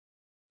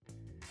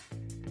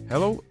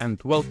Hello and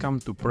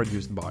welcome to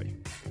Produced By.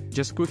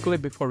 Just quickly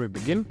before we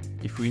begin,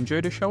 if you enjoy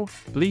the show,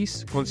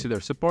 please consider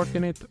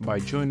supporting it by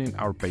joining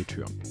our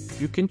Patreon.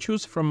 You can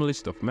choose from a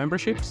list of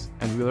memberships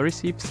and will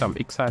receive some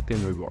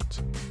exciting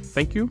rewards.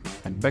 Thank you,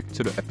 and back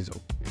to the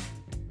episode.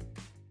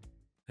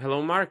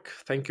 Hello Marc,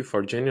 thank you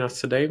for joining us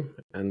today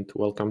and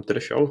welcome to the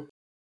show.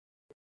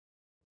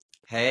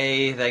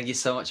 Hey, thank you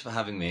so much for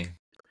having me.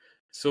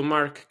 So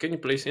Marc, can you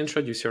please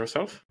introduce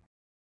yourself?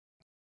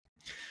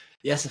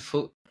 Yes,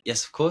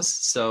 of course.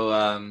 So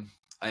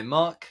I'm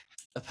Marc,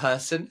 a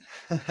person.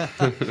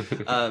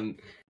 I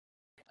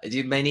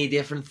do many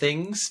different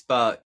things,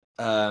 but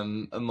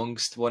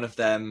amongst one of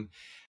them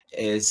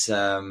is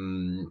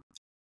I'm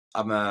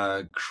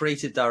a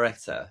creative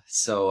director.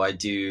 So I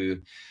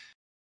do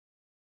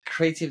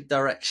creative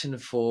direction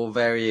for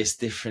various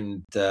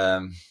different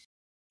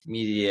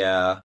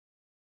media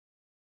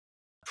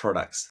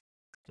products.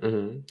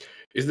 Mm-hmm.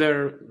 Is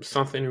there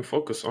something you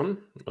focus on,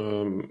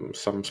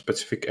 some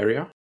specific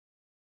area?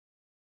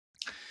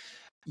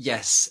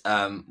 Yes,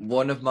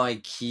 one of my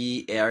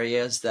key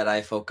areas that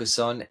I focus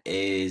on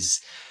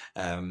is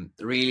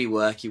really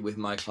working with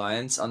my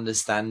clients,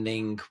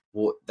 understanding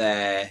what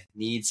their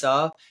needs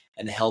are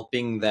and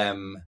helping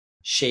them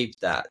shape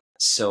that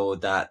so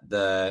that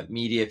the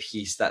media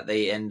piece that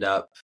they end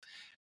up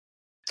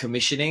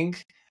commissioning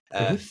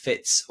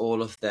fits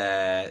all of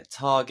their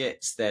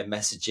targets, their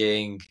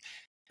messaging,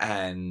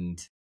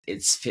 and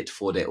it's fit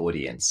for their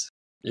audience.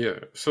 Yeah,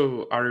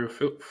 so are you a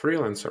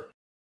freelancer?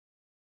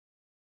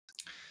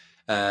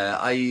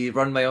 I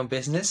run my own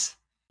business,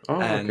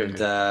 and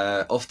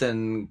Okay.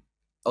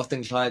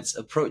 often clients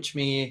approach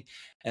me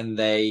and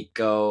they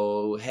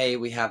go, "Hey,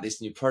 we have this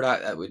new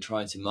product that we're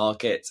trying to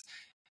market.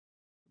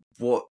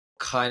 What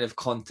kind of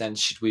content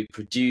should we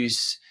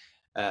produce?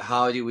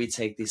 How do we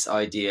take this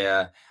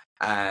idea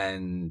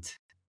and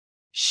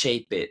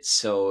shape it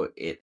so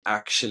it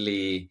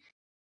actually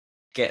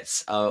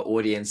gets our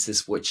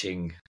audiences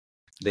watching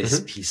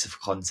this piece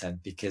of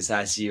content?" Because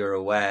as you're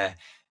aware,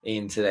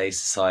 in today's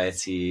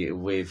society,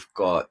 we've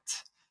got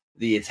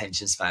the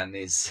attention span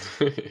is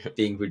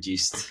being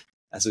reduced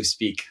as we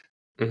speak.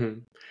 Mm-hmm.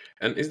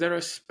 And is there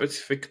a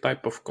specific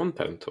type of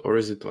content, or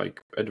is it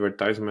like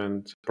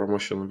advertisement,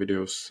 promotional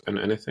videos, and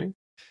anything?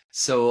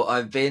 So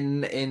I've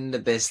been in the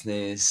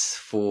business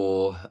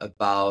for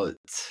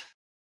about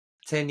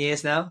 10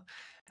 years now,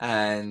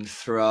 and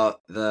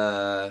throughout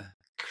the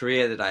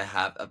career that I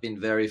have, I've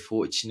been very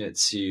fortunate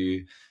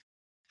to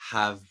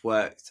have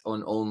worked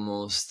on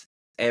almost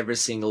every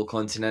single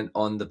continent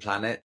on the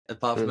planet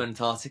apart from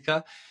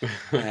Antarctica.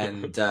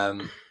 And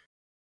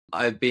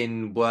I've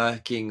been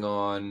working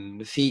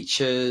on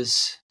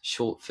features,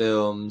 short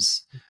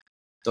films,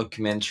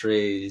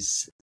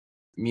 documentaries,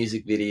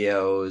 music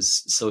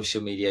videos,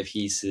 social media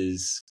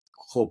pieces,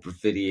 corporate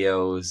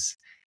videos.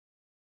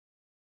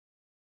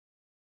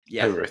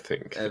 Yeah.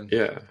 Everything.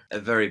 Yeah. A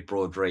very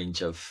broad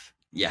range of,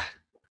 yeah.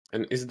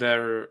 And is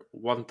there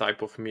one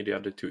type of media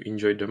that you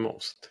enjoy the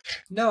most?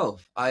 No,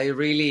 I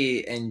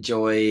really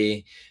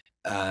enjoy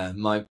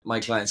my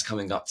clients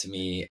coming up to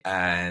me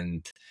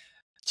and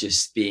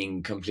just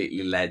being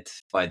completely led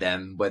by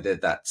them, whether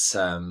that's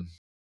a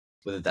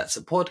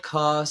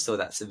podcast or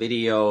that's a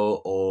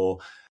video or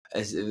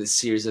a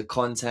series of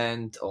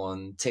content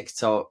on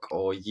TikTok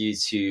or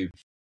YouTube.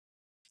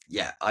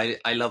 Yeah,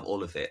 I love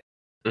all of it.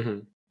 Mm-hmm.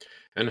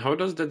 And how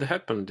does that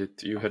happen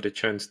that you had a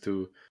chance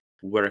to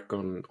work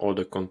on all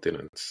the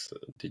continents?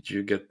 Did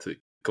you get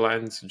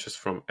clients just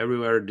from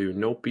everywhere? Do you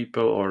know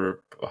people,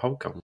 or how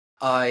come?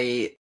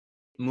 I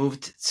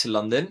moved to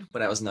London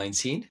when I was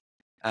 19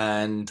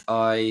 and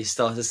I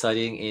started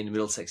studying in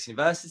Middlesex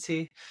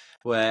University,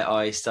 where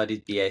I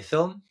studied BA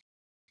film.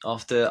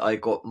 After I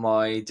got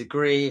my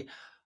degree,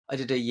 I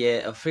did a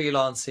year of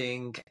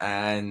freelancing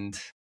and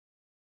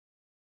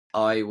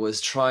I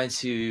was trying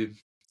to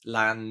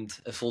land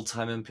a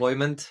full-time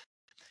employment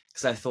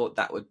because I thought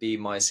that would be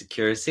my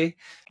security.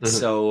 Mm-hmm.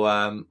 So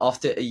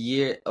after a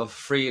year of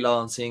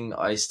freelancing,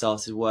 I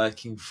started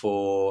working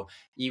for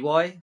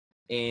EY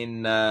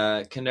in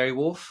Canary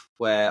Wharf,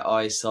 where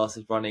I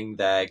started running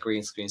their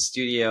green screen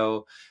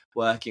studio,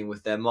 working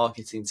with their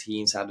marketing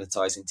teams,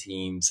 advertising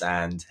teams,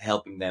 and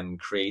helping them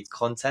create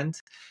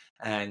content.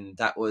 And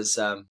that was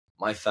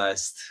my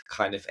first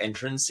kind of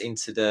entrance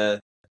into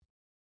the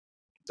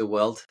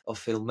world of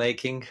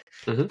filmmaking.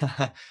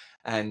 Mm-hmm.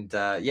 And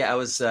I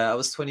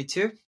was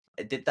 22.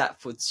 I did that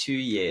for 2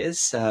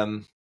 years.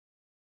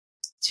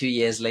 2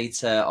 years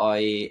later,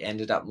 I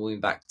ended up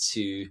moving back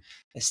to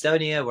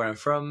Estonia, where I'm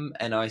from,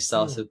 and I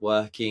started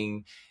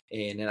working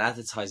in an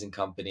advertising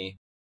company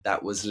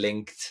that was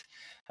linked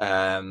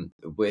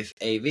with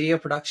a video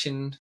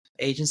production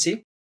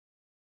agency.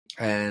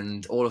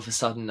 And all of a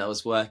sudden, I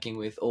was working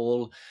with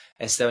all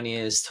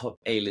Estonia's top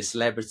A-list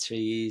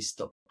celebrities,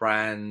 top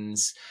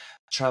brands,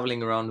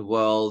 traveling around the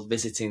world,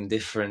 visiting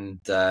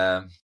different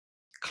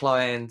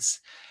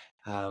clients.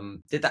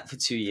 Did that for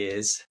 2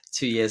 years.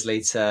 2 years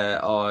later,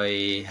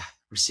 I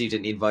received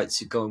an invite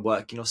to go and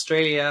work in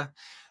Australia.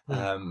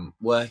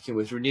 working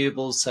with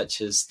renewables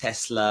such as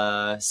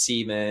Tesla,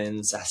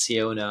 Siemens,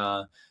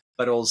 Acciona,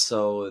 but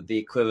also the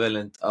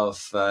equivalent of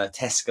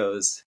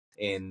Tesco's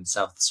in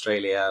South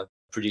Australia,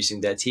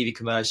 producing their TV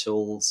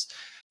commercials,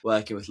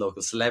 working with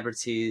local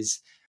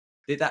celebrities.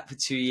 Did that for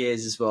 2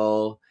 years as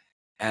well,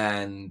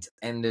 and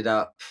ended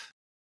up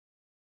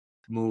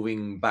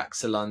moving back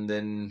to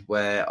London,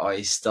 where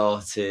I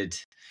started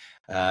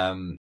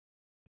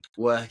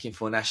working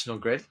for National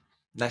Grid.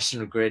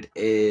 National Grid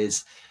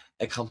is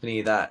a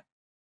company that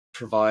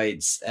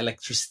provides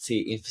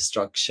electricity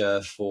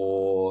infrastructure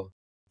for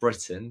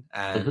Britain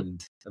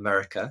and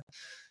America.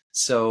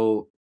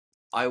 So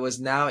I was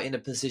now in a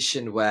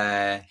position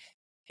where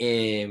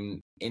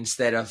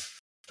instead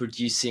of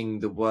producing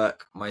the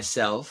work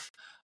myself,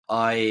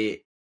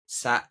 I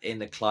sat in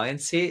the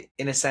client seat.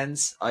 In a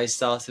sense, I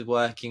started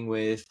working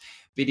with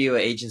video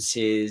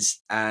agencies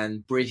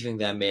and briefing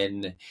them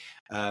in,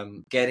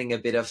 getting a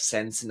bit of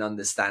sense and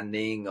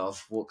understanding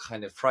of what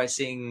kind of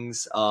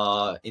pricings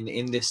are in the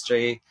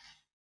industry.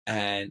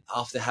 And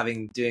after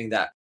doing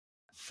that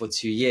for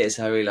 2 years,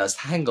 I realized,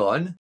 hang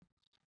on,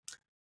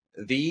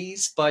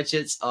 these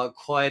budgets are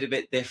quite a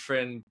bit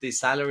different. The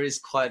salary is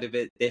quite a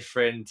bit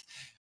different.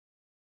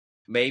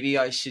 Maybe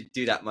I should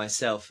do that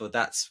myself. So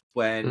that's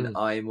when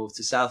I moved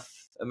to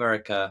South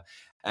America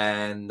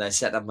and I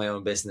set up my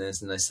own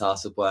business and I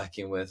started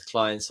working with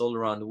clients all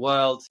around the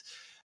world.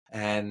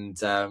 And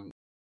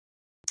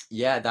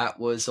yeah, that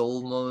was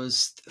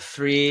almost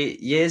 3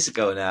 years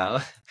ago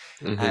now.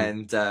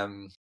 And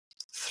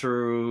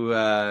through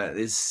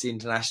this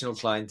international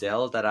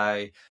clientele that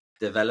I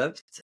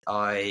developed,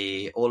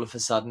 I all of a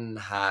sudden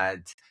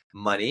had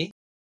money.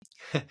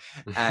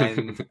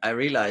 And I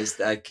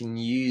realized I can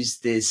use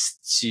this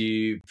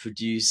to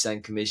produce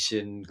and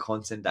commission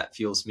content that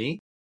fuels me.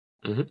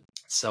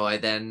 So I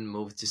then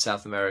moved to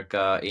South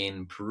America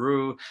in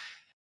Peru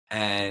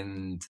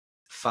and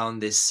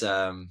found this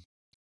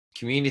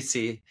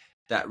community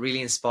that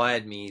really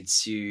inspired me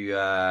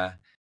to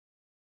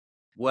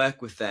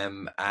work with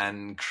them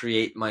and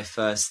create my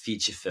first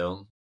feature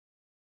film.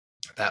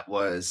 That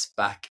was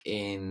back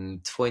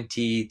in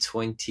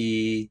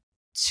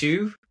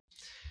 2022.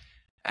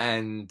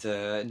 And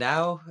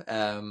now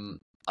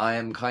I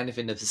am kind of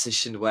in a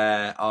position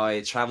where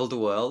I travel the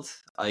world.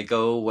 I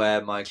go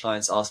where my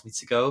clients ask me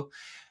to go.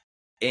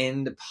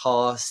 In the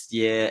past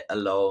year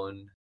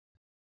alone,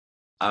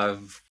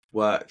 I've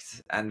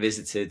worked and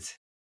visited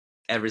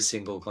every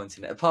single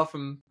continent, apart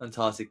from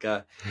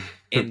Antarctica,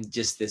 in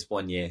just this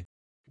 1 year.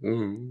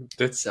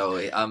 So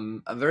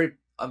I'm very.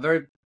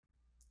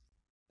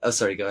 Oh,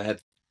 sorry. Go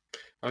ahead.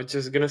 I was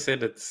just gonna say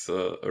that's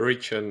a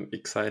rich and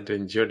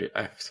exciting journey.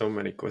 I have so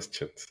many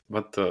questions,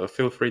 but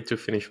feel free to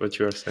finish what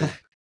you are saying.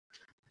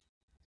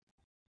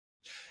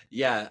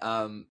 Yeah,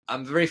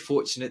 I'm very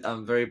fortunate.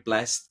 I'm very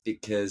blessed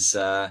because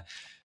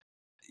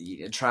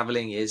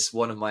traveling is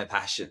one of my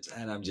passions,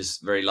 and I'm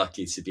just very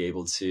lucky to be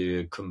able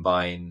to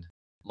combine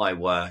my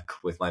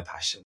work with my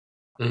passion.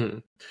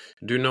 Do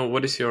you know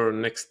what is your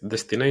next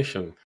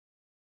destination?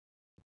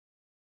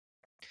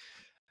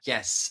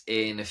 Yes,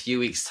 in a few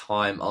weeks'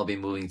 time, I'll be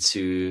moving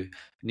to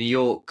New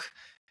York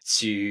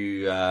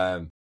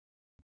to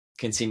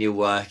continue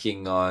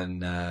working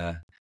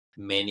on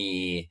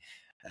many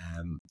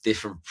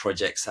different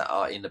projects that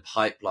are in the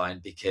pipeline,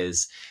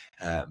 because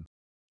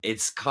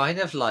it's kind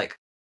of like,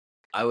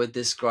 I would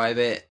describe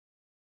it,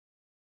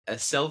 a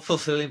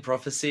self-fulfilling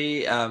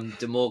prophecy.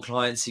 The more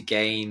clients you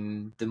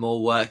gain, the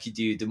more work you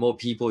do, the more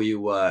people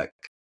you work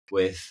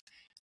with,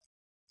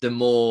 the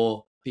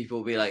more people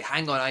will be like,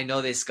 hang on, I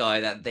know this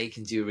guy, that they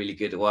can do really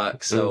good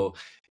work. So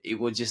it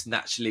will just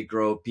naturally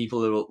grow.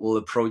 People will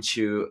approach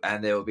you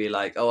and they will be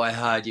like, oh, I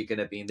heard you're going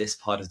to be in this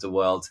part of the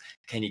world.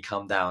 Can you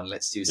come down?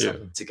 Let's do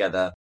something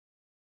together.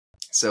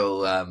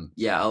 So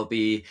yeah, I'll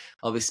be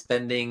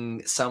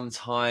spending some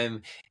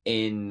time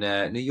in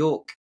New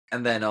York,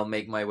 and then I'll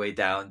make my way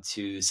down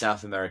to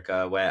South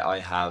America, where I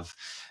have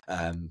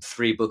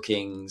 3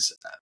 bookings,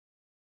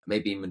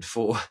 maybe even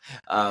 4.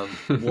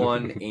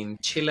 One in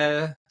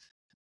Chile,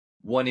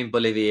 one in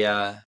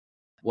Bolivia,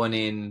 one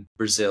in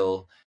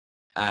Brazil,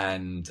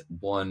 and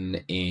one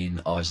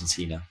in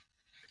Argentina.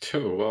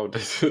 Oh, wow,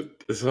 that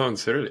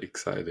sounds really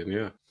exciting,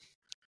 yeah.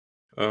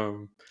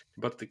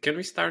 But can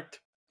we start?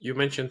 You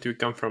mentioned you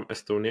come from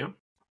Estonia.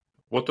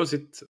 What was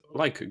it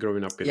like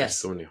growing up in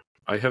Estonia?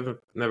 I have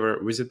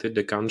never visited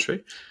the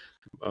country,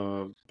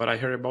 but I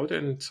heard about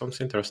it and it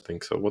sounds interesting.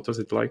 So what was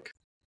it like?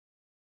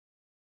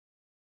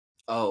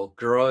 Oh,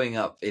 growing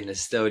up in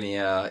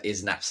Estonia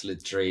is an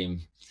absolute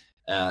dream.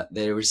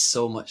 There is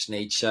so much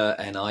nature,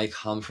 and I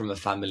come from a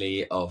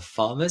family of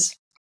farmers.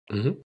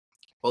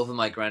 Both of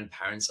my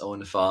grandparents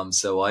own a farm,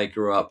 so I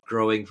grew up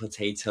growing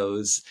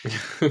potatoes,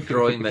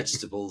 growing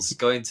vegetables,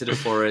 going to the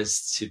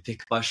forest to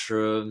pick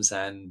mushrooms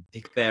and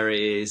pick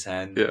berries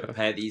and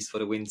prepare these for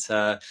the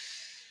winter.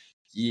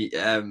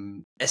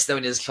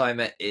 Estonia's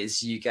climate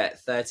is you get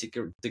 30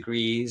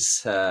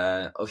 degrees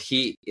of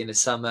heat in the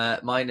summer,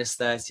 minus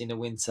 30 in the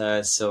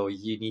winter. So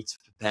you need to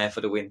prepare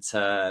for the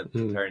winter,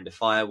 preparing the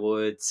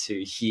firewood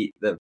to heat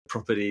the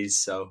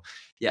properties. So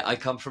yeah, I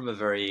come from a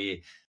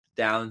very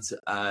down to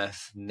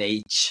earth,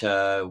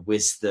 nature,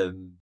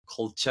 wisdom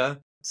culture.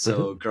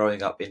 So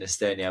growing up in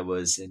Estonia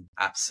was an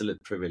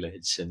absolute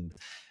privilege. And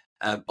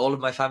all of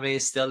my family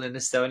is still in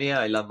Estonia.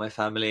 I love my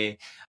family.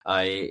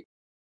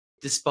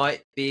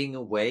 Despite being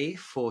away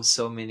for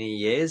so many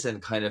years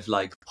and kind of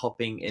like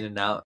popping in and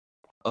out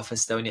of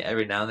Estonia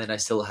every now and then, I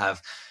still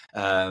have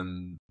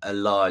a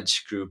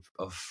large group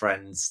of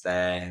friends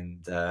there,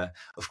 and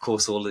of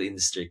course all the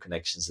industry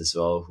connections as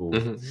well,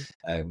 who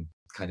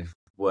kind of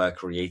were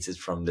created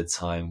from the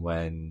time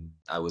when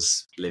I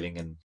was living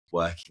and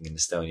working in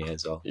Estonia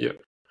as well. Yeah,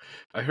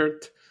 I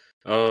heard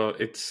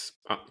it's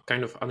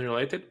kind of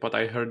unrelated, but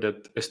I heard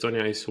that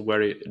Estonia is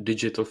very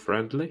digital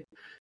friendly,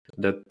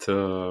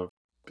 that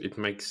it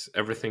makes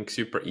everything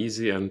super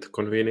easy and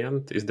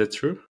convenient. Is that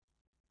true?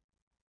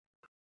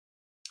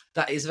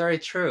 That is very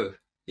true.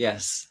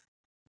 Yes.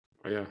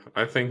 Yeah,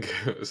 I think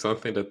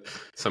something that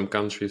some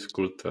countries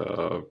could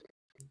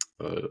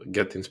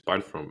get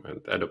inspired from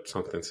and adopt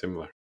something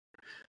similar.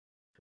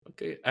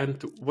 Okay,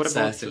 and what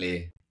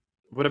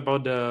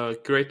about the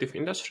creative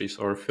industries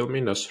or film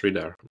industry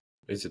there?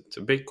 Is it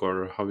big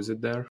or how is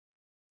it there?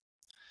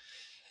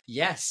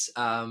 Yes,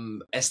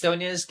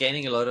 Estonia is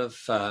gaining a lot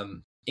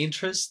of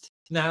interest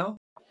now.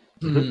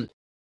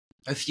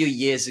 A few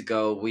years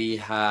ago, we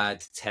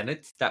had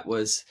Tenet that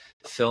was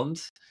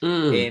filmed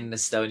in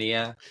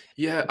Estonia.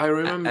 Yeah, I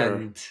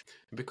remember.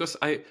 Because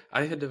I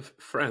had a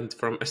friend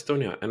from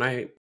Estonia, and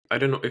I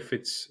don't know if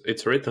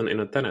it's written in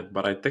a Tenet,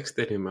 but I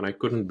texted him and I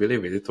couldn't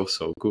believe it. It was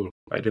so cool.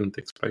 I didn't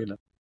expect that.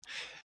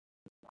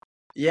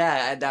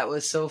 Yeah, and that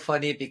was so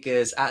funny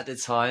because at the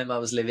time I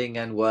was living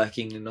and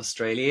working in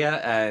Australia,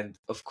 and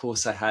of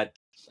course I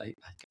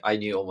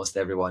knew almost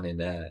everyone in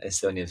the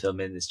Estonian film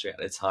industry at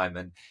the time,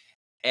 and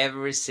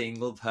every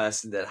single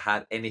person that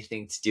had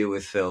anything to do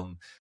with film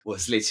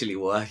was literally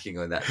working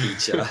on that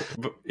feature.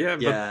 But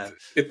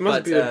it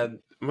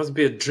must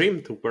be a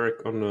dream to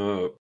work on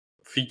a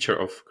feature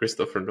of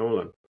Christopher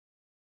Nolan.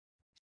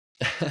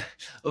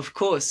 Of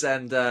course,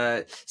 and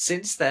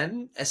since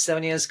then,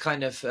 Estonia's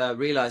kind of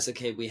realized,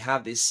 okay, we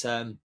have this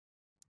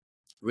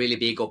really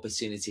big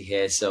opportunity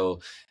here.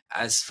 So,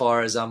 as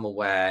far as I'm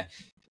aware,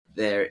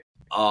 there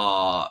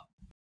are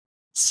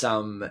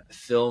some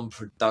film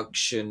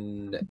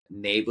production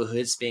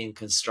neighborhoods being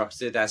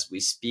constructed as we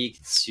speak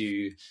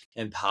to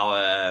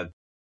empower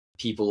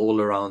people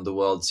all around the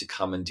world to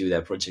come and do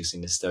their projects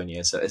in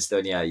Estonia. So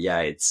Estonia,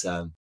 yeah, it's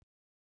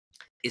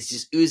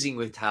just oozing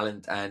with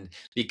talent, and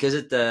because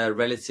of the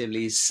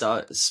relatively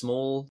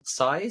small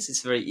size,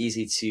 it's very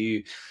easy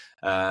to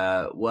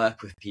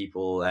work with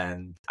people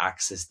and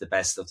access the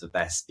best of the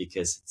best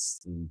because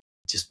it's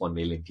just 1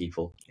 million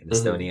people in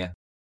Estonia.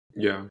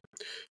 Yeah,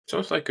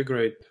 sounds like a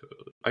great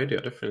idea,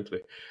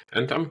 definitely.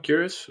 And I'm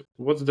curious,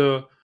 what's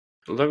the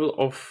level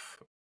of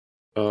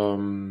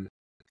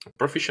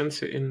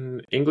proficiency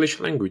in English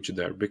language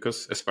there?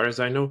 Because as far as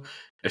I know,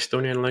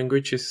 Estonian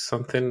language is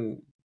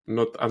something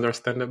not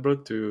understandable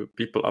to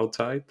people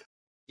outside.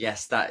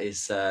 Yes, that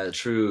is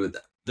true.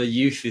 The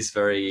youth is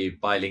very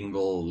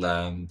bilingual.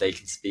 They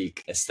can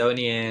speak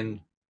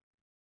Estonian,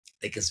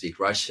 they can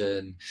speak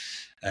Russian,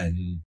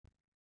 and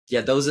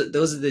yeah, those are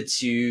the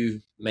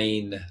two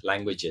main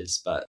languages.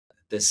 But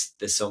there's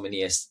so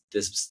many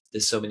there's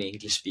so many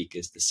English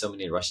speakers, there's so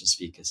many Russian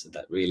speakers, so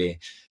that really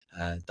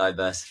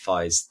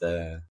diversifies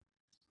the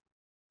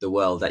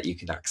world that you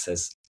can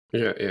access.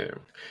 Yeah.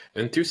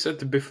 And you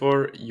said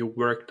before you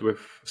worked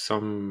with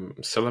some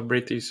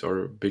celebrities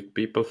or big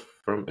people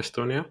from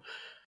Estonia.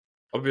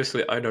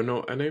 Obviously, I don't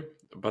know any,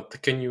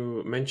 but can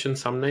you mention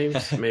some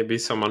names? Maybe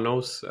someone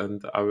knows,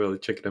 and I will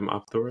check them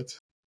afterwards.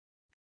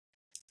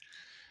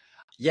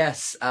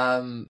 Yes.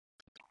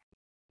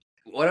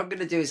 What I'm going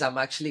to do is I'm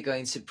actually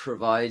going to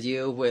provide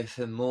you with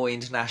a more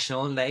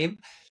international name.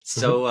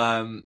 So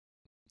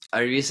I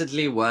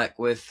recently worked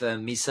with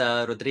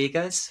Misa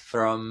Rodriguez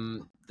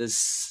from the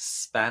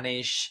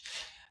Spanish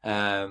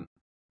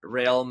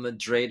Real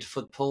Madrid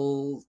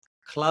football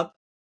club,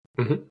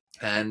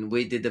 and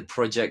we did a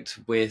project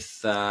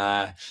with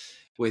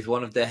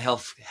one of their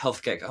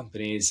healthcare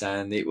companies,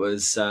 and it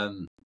was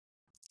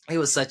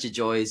such a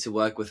joy to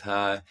work with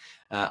her.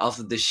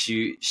 After the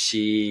shoot,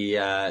 she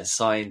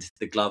signed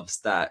the gloves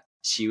that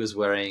she was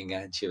wearing,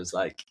 and she was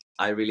like,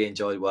 I really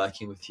enjoyed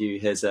working with you.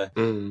 Here's a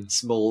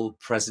small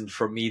present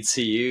from me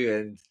to you.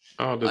 And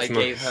I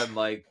gave her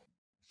my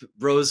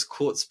rose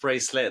quartz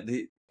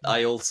bracelet.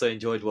 I also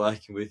enjoyed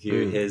working with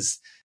you. Here's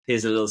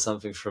a little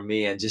something from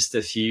me. And just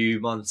a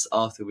few months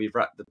after we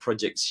wrapped the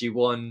project, she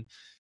won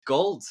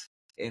gold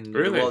in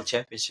the World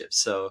Championship.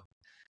 So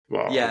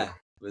yeah,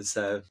 it was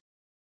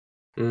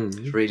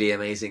really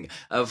amazing.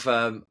 I've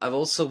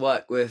also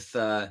worked with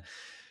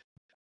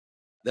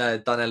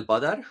Tanel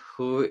Badar,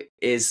 who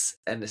is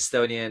an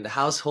Estonian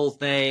household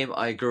name.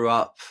 I grew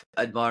up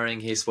admiring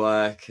his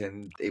work,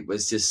 and it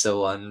was just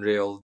so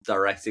unreal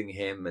directing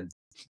him and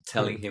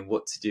telling him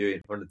what to do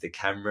in front of the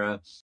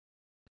camera.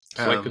 It's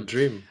like a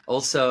dream.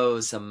 Also,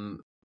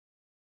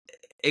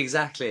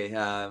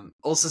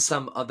 also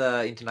some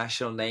other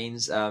international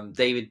names.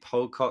 David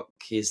Pocock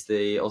is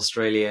the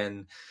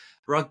Australian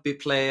rugby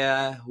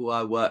player who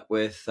I work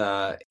with.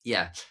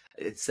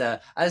 It's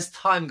as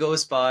time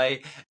goes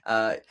by,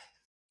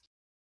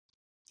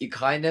 you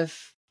kind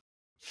of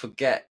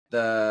forget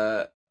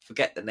the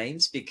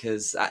names,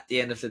 because at the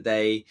end of the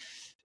day,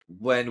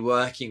 when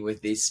working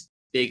with these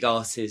big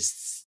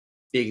artists,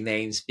 big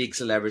names, big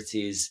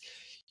celebrities,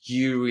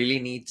 you really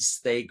need to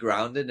stay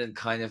grounded and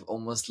kind of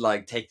almost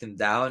like take them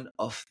down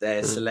off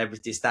their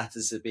celebrity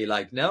status and be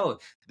like, no,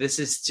 this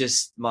is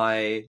just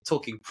my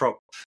talking prop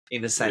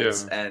in a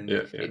sense.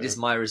 It is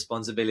my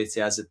responsibility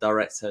as a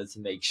director to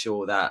make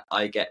sure that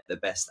I get the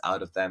best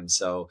out of them.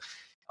 So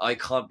I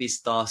can't be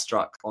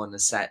starstruck on a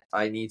set.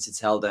 I need to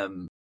tell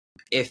them,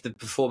 if the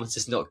performance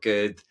is not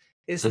good,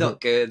 it's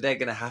not good. They're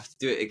going to have to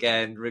do it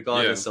again,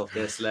 regardless of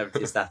their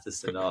celebrity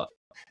status or not.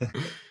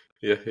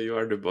 Yeah, you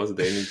are the boss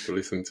they need to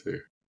listen to.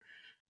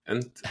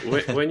 And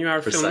when you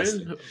are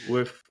filming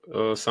with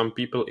some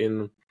people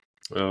in,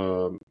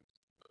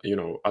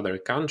 other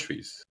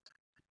countries,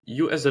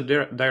 you as a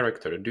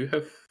director, do you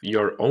have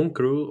your own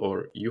crew,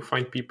 or you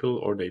find people,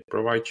 or they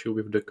provide you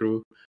with the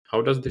crew?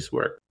 How does this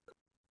work?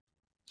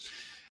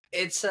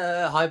 It's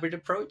a hybrid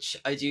approach.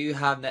 I do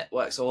have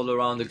networks all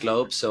around the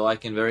globe, so I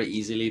can very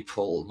easily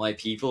pull my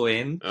people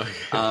in.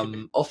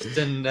 Okay.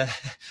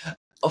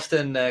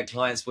 Often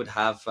clients would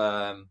have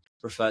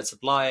preferred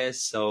suppliers,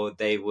 so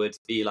they would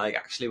be like,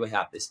 actually, we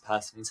have this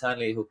person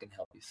internally who can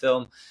help you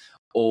film.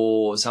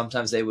 Or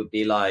sometimes they would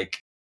be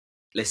like,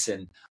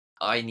 listen,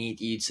 I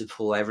need you to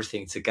pull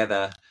everything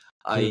together.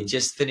 I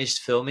just finished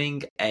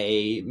filming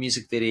a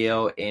music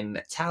video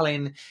in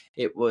Tallinn.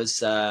 It was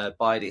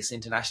by this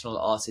international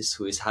artist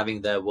who is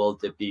having their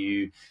world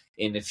debut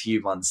in a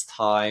few months'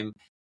 time.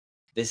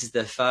 This is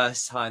the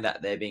first time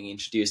that they're being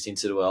introduced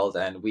into the world,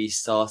 and we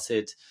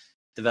started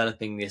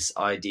developing this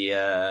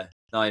idea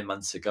 9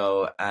 months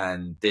ago,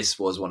 and this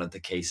was one of the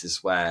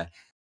cases where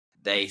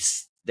they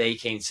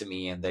came to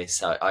me and they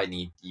said, I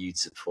need you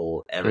to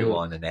pull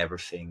everyone and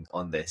everything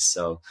on this.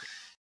 So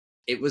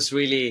it was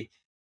really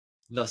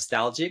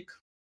nostalgic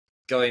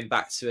going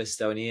back to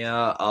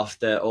Estonia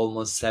after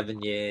almost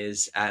 7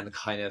 years and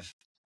kind of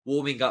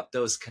warming up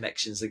those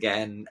connections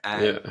again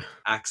and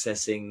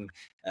accessing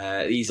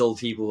these old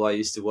people who I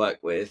used to work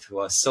with, who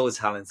are so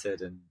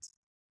talented, and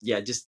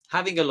just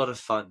having a lot of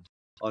fun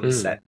on the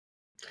set.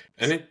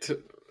 And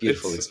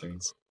beautiful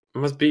experience.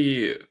 Must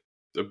be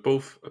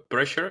both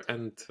pressure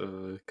and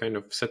kind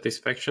of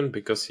satisfaction,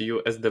 because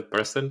you as the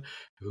person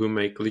who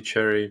make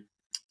literally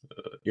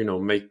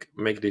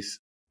make this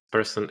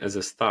person as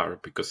a star,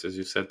 because as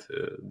you said,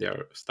 they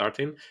are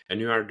starting, and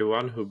you are the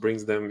one who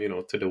brings them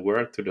to the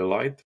world, to the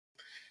light.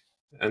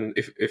 And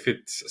if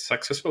it's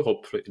successful,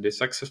 hopefully it is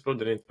successful,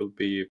 then it will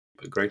be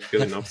a great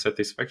feeling of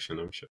satisfaction,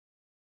 I'm sure.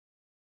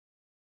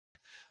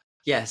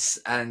 Yes,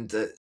 and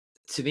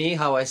to me,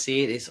 how I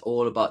see it, is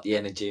all about the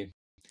energy.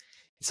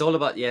 It's all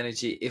about the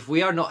energy. If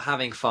we are not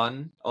having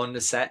fun on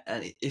the set,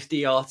 and if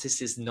the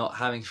artist is not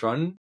having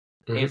fun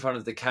in front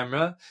of the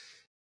camera,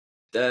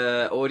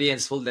 the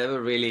audience will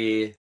never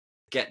really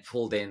get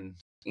pulled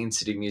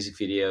into the music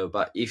video.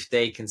 But if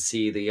they can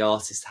see the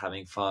artist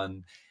having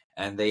fun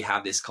and they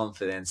have this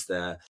confidence,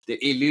 the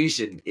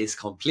illusion is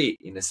complete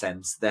in a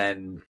sense,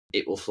 then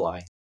it will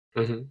fly.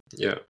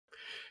 Yeah.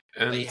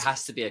 And it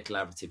has to be a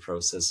collaborative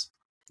process.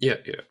 Yeah.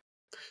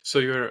 So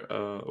you're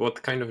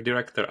what kind of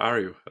director are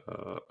you?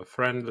 A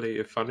friendly,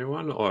 a funny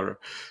one, or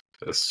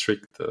a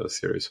strict,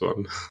 serious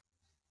one?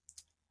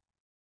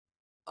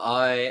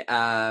 I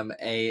am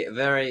a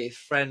very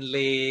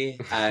friendly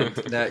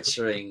and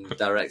nurturing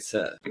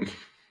director.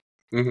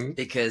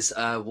 Because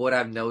what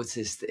I've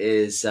noticed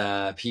is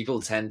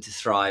people tend to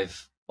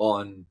thrive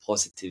on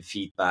positive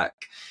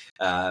feedback.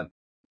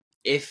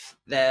 If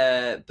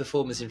their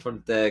performers in front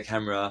of the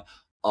camera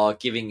are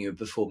giving you a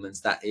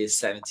performance that is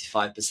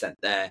 75%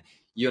 there,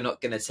 you're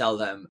not going to tell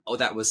them, oh,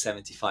 that was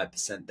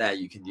 75% there,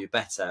 you can do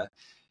better.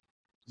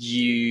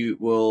 You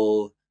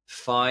will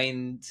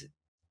find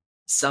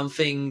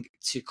something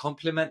to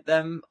compliment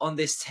them on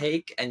this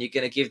take, and you're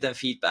going to give them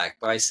feedback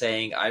by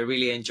saying, I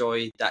really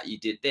enjoyed that you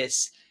did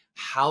this.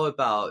 How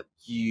about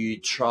you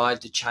try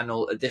to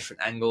channel a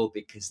different angle,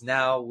 because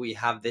now we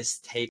have this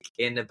take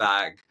in the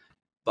bag,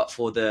 but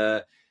for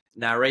the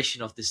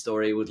narration of the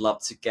story, would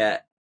love to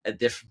get a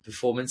different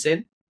performance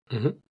in.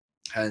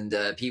 And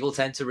people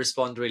tend to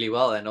respond really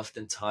well, and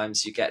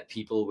oftentimes you get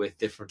people with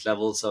different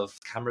levels of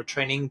camera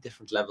training,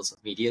 different levels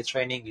of media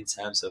training in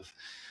terms of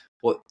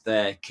what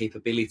their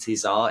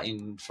capabilities are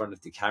in front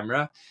of the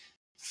camera.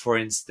 For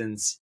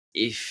instance,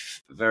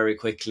 if very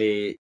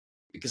quickly,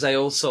 because I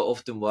also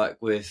often work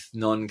with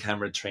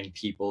non-camera trained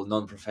people,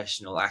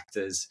 non-professional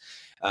actors,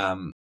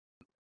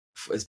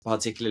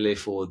 particularly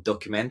for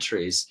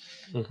documentaries.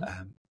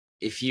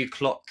 If you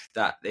clock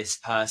that this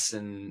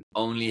person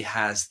only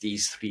has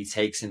these 3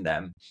 takes in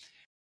them,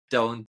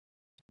 don't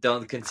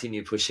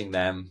continue pushing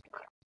them.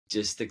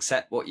 Just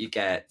accept what you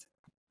get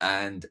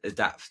and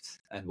adapt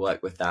and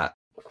work with that.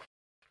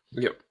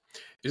 Yeah.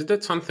 Is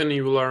that something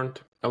you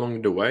learned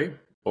along the way,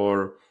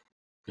 or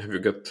have you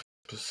got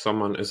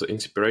someone as an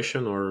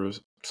inspiration or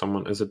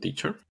someone as a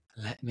teacher?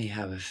 Let me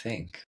have a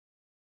think.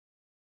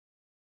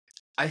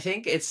 I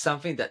think it's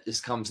something that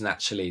just comes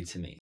naturally to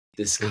me.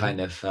 This kind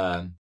of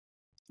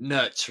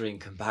nurturing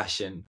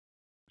compassion.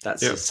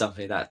 That's just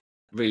something that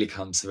really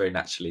comes very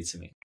naturally to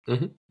me.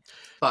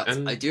 But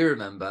I do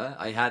remember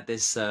I had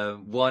this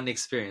one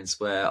experience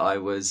where I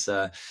was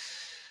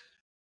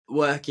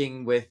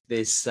working with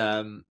this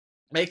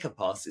makeup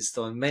artist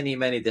on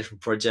many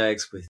different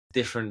projects with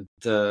different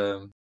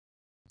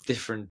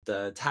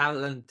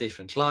talent,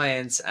 different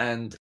clients.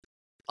 And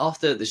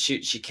after the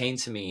shoot, she came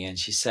to me and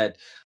she said,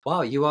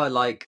 "Wow, you are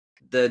like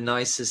the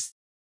nicest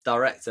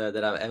director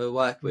that I've ever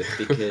worked with,"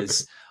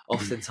 because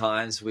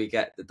oftentimes we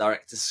get the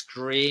director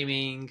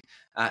screaming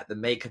at the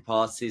makeup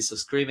artist, or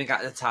screaming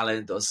at the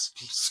talent, or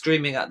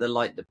screaming at the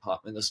light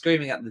department, or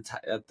screaming at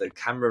the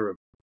camera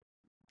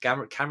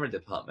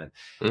department.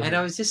 And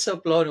I was just so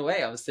blown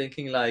away. I was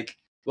thinking like,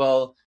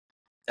 well,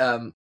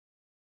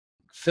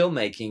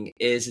 filmmaking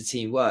is a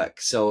teamwork,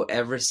 so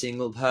every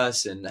single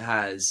person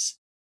has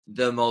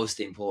the most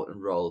important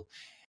role.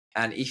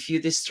 And if you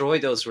destroy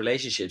those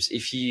relationships,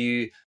 if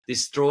you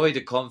destroy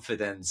the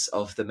confidence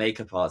of the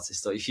makeup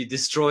artist, or if you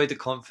destroy the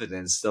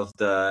confidence of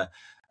the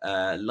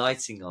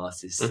lighting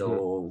artist,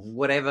 or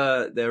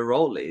whatever their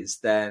role is,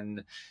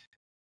 then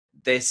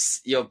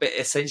you're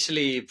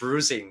essentially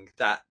bruising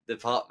that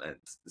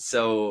department.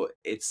 So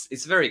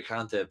it's very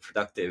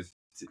counterproductive.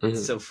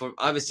 So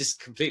I was just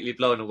completely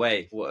blown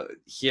away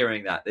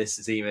hearing that this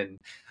is even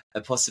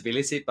a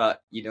possibility.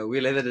 But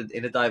we live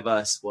in a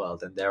diverse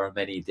world, and there are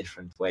many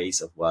different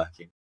ways of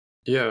working.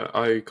 Yeah,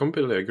 I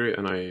completely agree,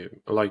 and I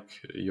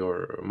like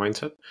your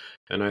mindset.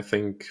 And I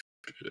think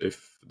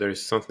if there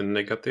is something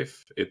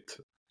negative, it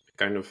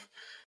kind of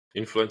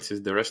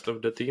influences the rest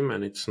of the team,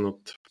 and it's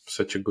not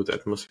such a good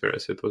atmosphere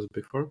as it was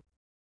before.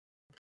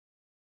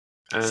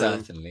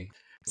 Certainly.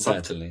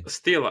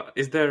 Still,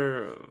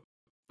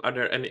 are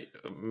there any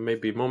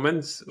maybe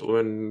moments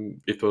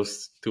when it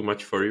was too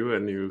much for you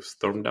and you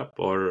stormed up,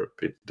 or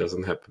it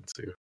doesn't happen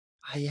to you?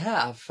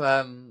 Yeah,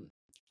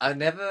 I've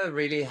never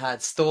really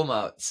had storm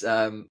outs.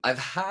 I've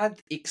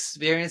had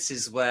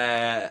experiences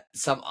where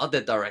some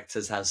other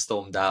directors have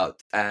stormed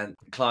out, and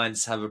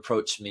clients have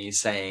approached me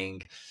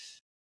saying,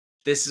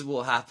 "This is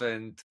what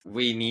happened.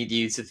 We need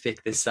you to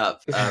pick this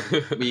up."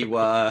 We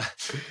were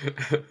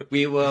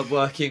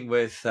working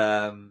with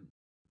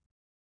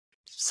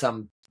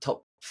some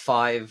top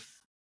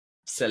 5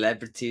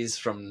 celebrities,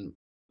 from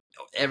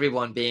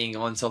everyone being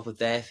on top of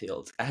their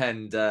field,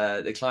 and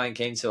the client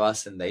came to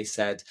us and they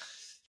said,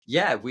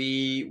 "Yeah,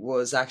 we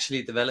was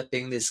actually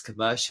developing this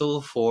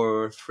commercial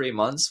for 3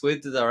 months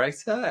with the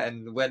director,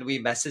 and when we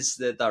messaged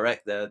the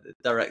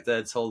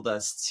director told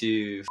us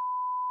to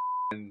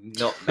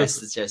not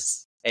message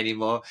us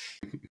anymore."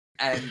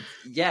 And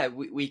yeah,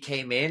 we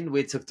came in,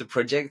 we took the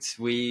project,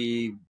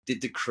 we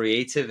did the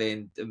creative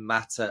in a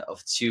matter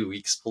of 2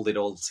 weeks, pulled it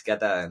all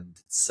together, and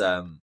it's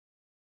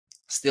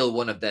still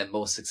one of their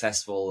most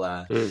successful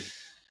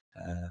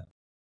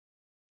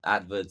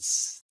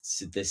adverts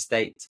to this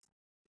date.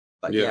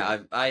 But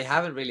yeah, I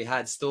haven't really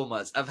had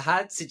storm-outs. I've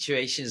had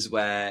situations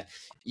where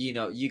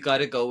you got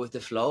to go with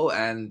the flow,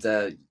 and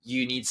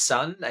you need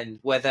sun, and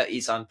weather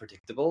is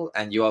unpredictable,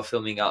 and you are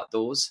filming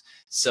outdoors.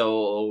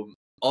 So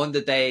on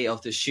the day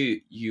of the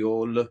shoot,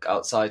 you'll look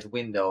outside the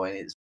window and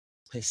it's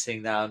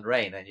pissing down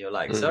rain, and you're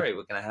like, "Sorry,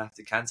 we're gonna have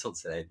to cancel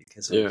today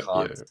because we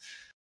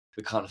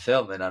can't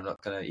film, and I'm not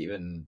gonna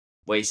even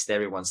waste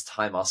everyone's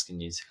time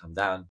asking you to come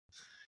down."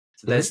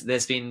 So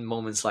there's been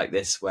moments like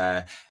this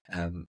where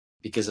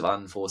because of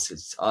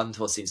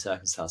unforeseen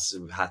circumstances,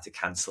 we've had to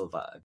cancel,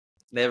 but I've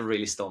never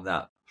really stormed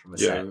out from a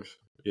set.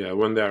 Yeah,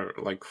 when there are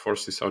like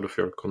forces out of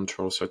your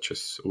control, such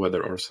as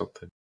weather or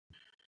something.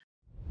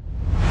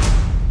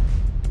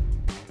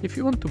 If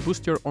you want to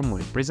boost your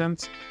online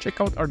presence, check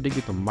out our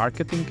digital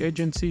marketing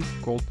agency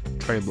called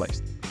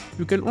Trailblazed.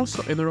 You can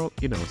also enroll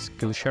in our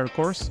Skillshare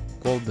course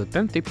called the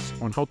 10 Tips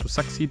on How to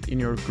Succeed in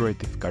Your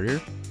Creative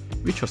Career,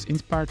 which was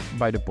inspired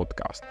by the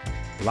podcast.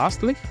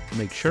 Lastly,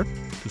 make sure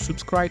to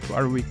subscribe to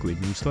our weekly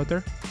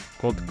newsletter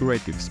called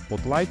Creative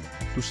Spotlight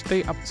to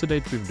stay up to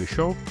date with the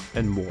show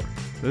and more.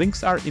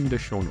 Links are in the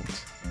show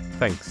notes.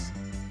 Thanks.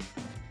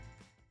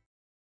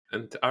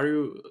 And are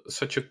you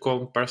such a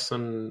calm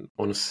person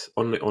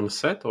only on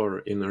set or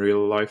in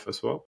real life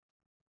as well?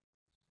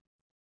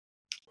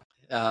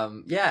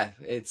 Yeah,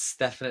 it's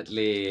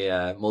definitely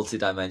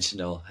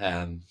multidimensional.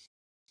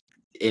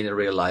 In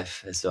real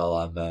life as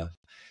well,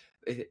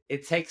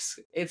 it takes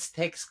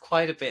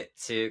quite a bit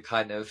to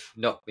kind of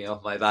knock me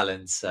off my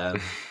balance. But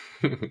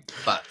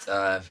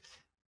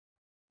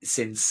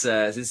since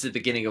the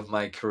beginning of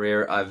my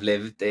career, I've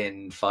lived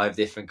in 5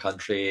 different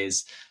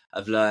countries.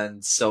 I've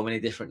learned so many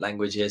different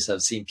languages.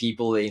 I've seen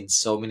people in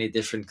so many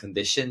different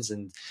conditions,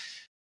 and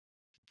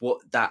what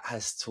that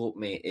has taught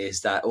me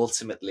is that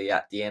ultimately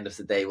at the end of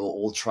the day, we're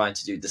all trying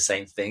to do the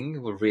same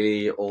thing. We're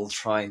really all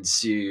trying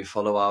to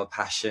follow our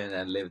passion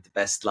and live the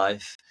best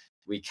life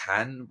we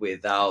can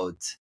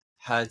without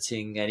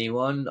hurting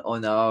anyone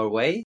on our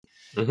way.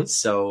 Mhm.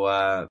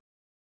 So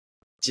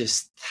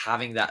just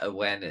having that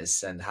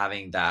awareness and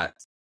having that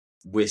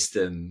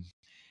wisdom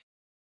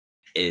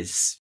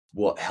is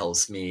what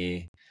helps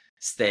me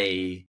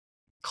stay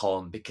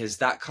calm, because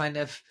that kind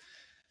of,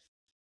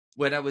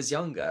 when I was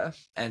younger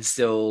and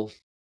still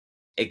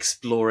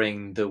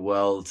exploring the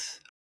world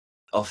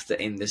of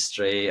the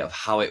industry, of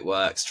how it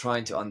works,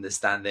 trying to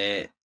understand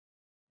it,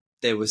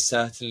 there were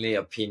certainly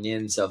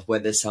opinions of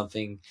whether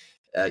something,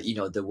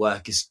 the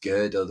work is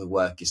good or the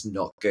work is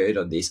not good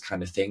on these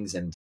kind of things.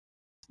 And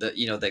the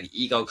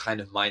ego kind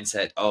of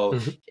mindset,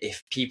 Mhm.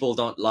 if people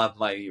don't love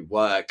my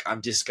work,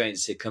 I'm just going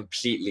to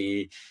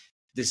completely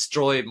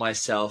destroy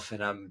myself,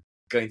 and I'm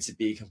going to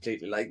be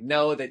completely like,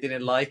 no, they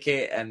didn't like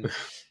it. And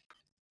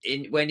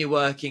when you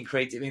work in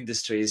creative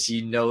industries,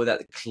 you know that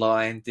the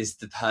client is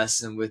the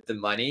person with the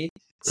money.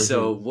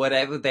 So Mhm.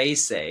 whatever they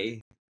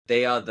say,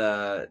 they are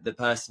the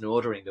person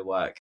ordering the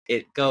work.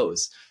 It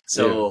goes.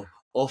 So Yeah.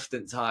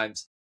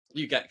 oftentimes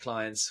you get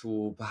clients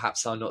who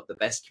perhaps are not the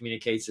best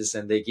communicators,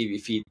 and they give you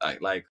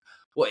feedback like,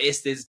 what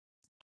is this?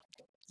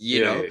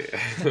 Yeah.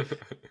 Yeah.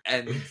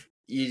 And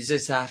you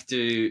just have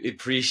to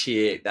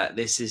appreciate that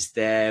this is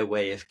their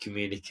way of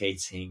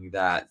communicating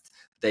that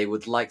they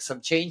would like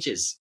some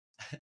changes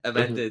Mhm.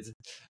 amended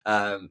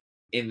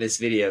in this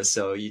video.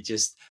 So you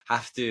just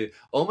have to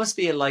almost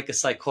be like a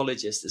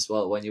psychologist as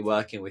well when you're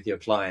working with your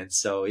clients.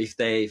 So if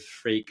they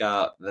freak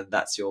out, then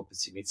that's your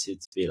opportunity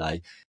to be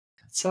like,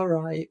 it's all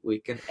right, we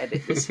can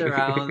edit this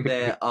around.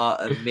 There are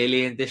a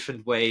million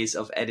different ways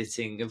of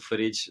editing and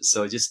footage.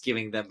 So just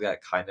giving them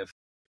that kind of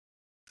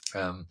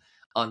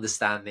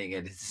understanding,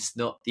 and it's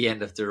not the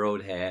end of the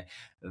road here,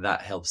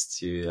 that helps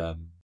to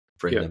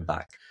bring Yeah. them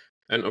back.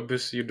 And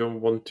obviously, you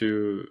don't want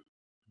to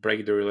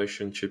break the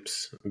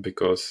relationships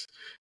because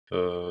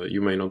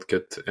you may not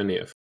get any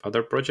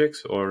other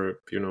projects, or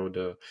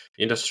the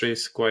industry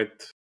is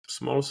quite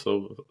small,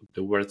 so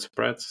the word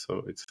spreads.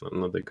 So it's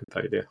not a good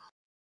idea.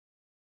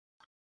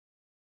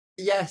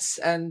 Yes,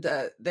 and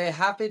there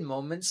have been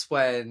moments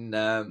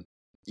when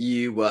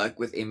you work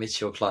with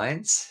immature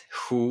clients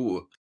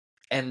who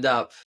end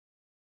up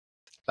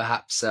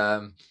perhaps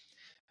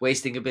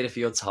wasting a bit of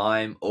your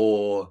time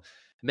or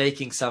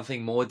making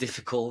something more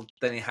difficult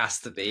than it has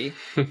to be.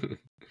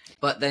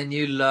 But then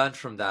you learn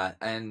from that,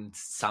 and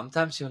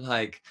sometimes you're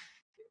like,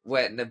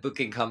 when the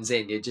booking comes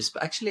in, you're just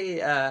actually,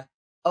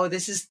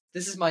 this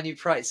is my new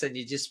price, and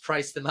you just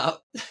price them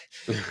out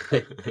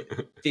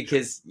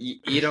because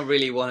you don't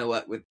really want to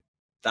work with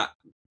that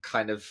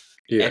kind of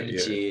Yeah.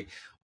 energy,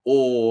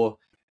 or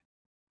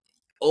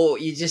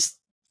you just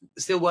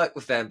still work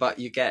with them, but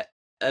you get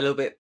a little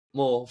bit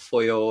more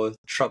for your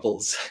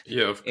troubles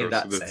Yeah, of in course,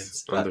 that that's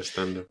sense. But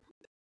understandable.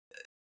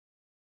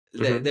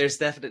 Mhm. there's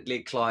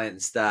definitely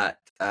clients that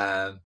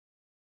I've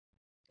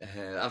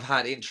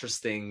had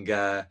interesting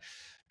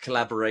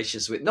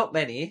collaborations with. Not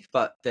many,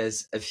 but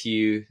there's a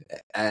few,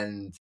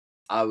 and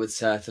I would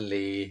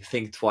certainly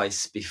think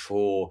twice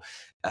before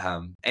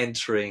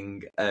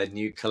entering a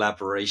new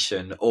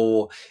collaboration.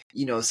 Or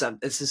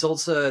this is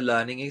also a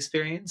learning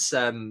experience,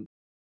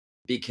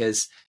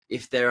 because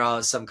if there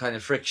are some kind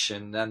of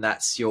friction, then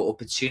that's your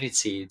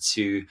opportunity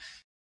to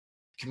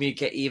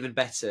communicate even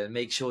better and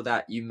make sure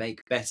that you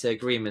make better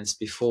agreements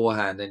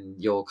beforehand,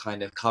 and you're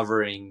kind of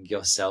covering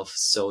yourself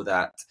so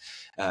that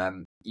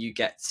you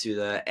get to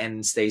the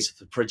end stage of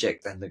the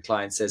project and the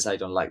client says, I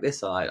don't like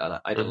this, or I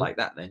don't Mhm. like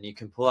that. Then you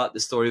can pull out the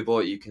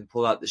storyboard, you can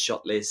pull out the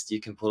shot list, you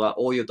can pull out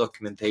all your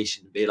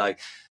documentation and be like,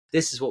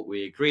 this is what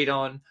we agreed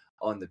on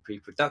the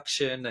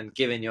pre-production, and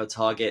given your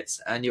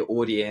targets and your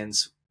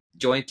audience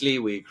jointly,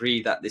 we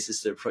agree that this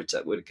is the approach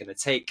that we're going to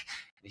take.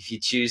 If you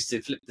choose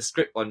to flip the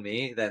script on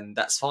me, then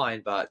that's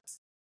fine. But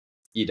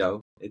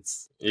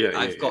it's Yeah.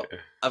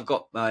 I've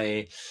got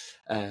my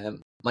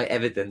my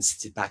evidence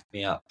to back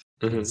me up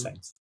in a Mhm.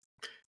 sense.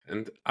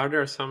 And are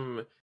there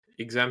some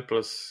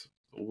examples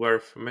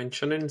worth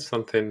mentioning?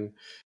 Something,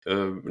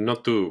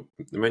 not to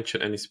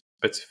mention any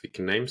specific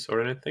names or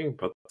anything,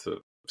 but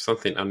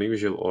something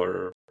unusual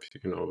or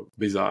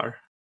bizarre.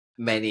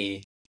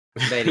 Many,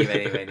 many,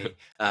 many, many.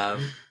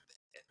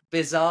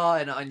 Bizarre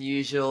and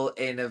unusual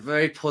in a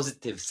very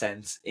positive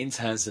sense, in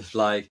terms of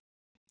like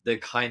the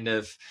kind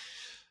of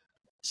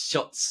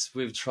shots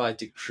we've tried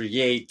to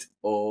create,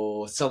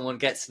 or someone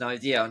gets an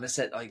idea and I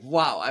said like,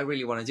 wow, I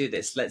really want to do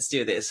this, let's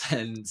do this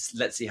and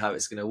let's see how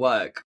it's going to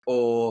work.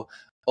 Or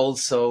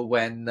also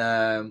when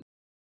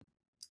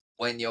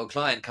your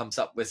client comes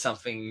up with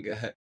something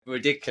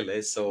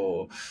ridiculous,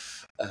 or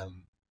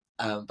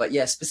but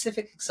yeah,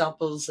 specific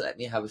examples, let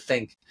me have a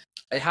think.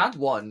 I had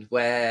one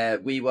where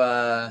we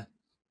were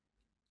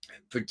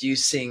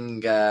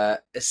producing a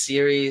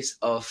series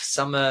of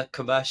summer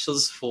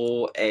commercials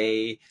for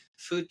a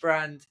food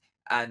brand,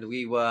 and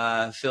we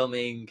were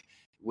filming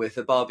with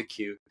a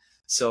barbecue.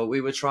 So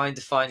we were trying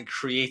to find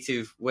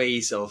creative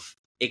ways of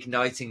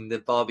igniting the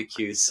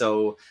barbecue.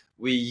 So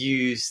we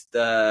used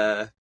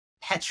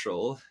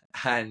petrol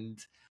and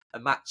a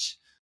match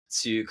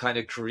to kind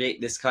of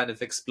create this kind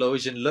of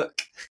explosion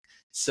look.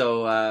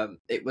 So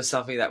it was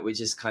something that we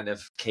just kind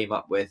of came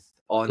up with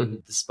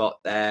on the spot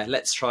there.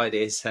 Let's try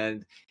this.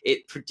 And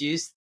it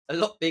produced a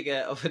lot bigger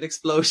of an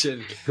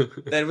explosion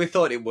than we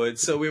thought it would.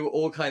 So we were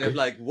all kind of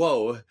like,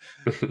 whoa,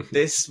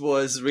 this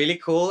was really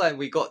cool. And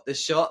we got the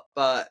shot,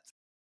 but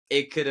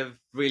it could have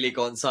really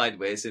gone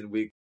sideways and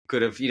we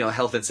could have,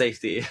 health and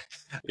safety.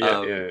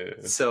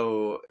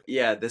 So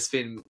yeah, there's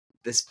been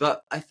this,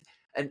 but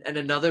and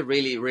another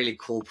really, really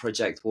cool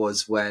project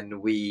was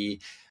when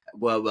we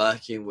were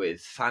working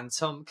with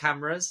phantom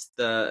cameras,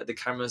 the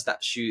cameras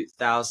that shoot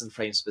 1,000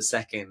 frames per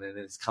second, and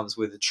it comes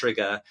with a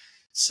trigger.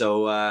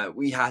 So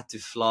we had to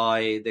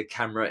fly the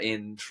camera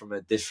in from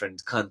a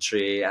different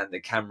country, and the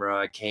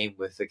camera came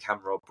with the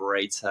camera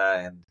operator,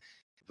 and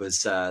it was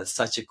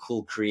such a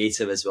cool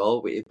creative as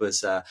well. It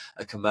was a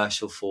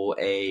commercial for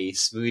a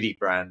smoothie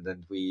brand,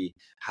 and we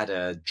had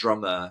a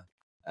drummer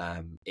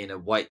in a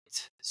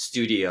white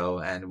studio,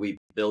 and we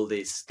built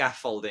this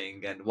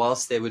scaffolding, and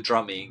whilst they were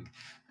drumming,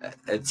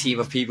 a team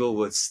of people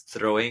was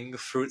throwing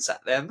fruits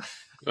at them.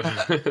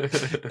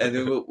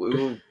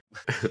 And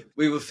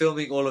we were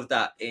filming all of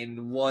that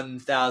in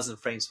 1,000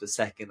 frames per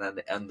second,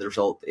 and the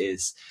result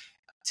is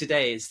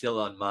today it's still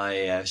on my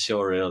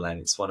showreel, and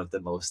it's one of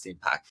the most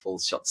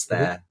impactful shots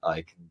there.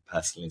 I can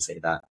personally say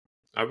that.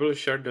 I will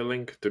share the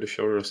link to the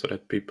showreel so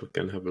that people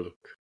can have a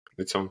look.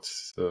 It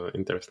sounds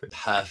interesting.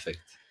 Perfect.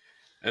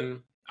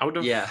 And out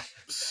of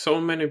so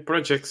many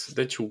projects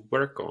that you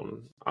work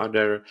on, are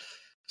there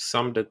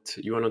some that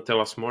you want to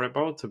tell us more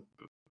about?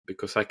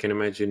 Because I can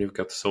imagine you've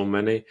got so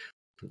many,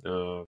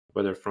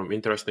 whether from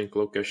interesting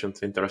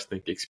locations,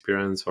 interesting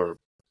experience, or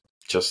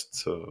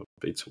just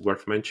it's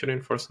worth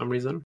mentioning for some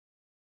reason.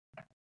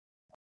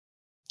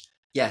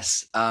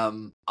 Yes,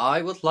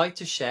 I would like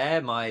to share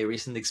my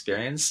recent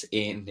experience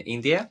in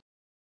India.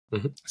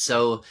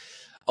 So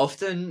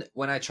often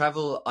when I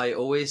travel, I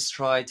always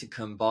try to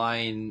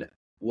combine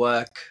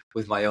work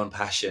with my own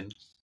passion.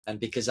 And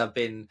because I've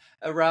been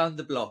around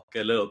the block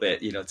a little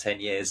bit, 10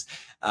 years,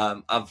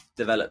 I've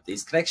developed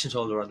these connections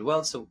all around the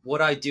world. So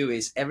what I do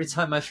is every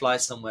time I fly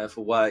somewhere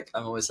for work,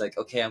 I'm always like,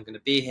 okay, I'm going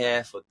to be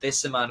here for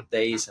this amount of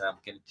days and I'm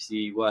going to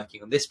be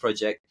working on this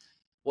project.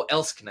 What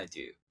else can I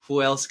do?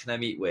 Who else can I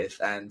meet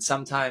with? And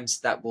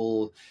sometimes that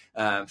will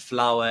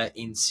flower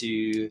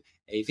into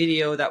a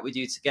video that we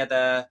do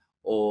together,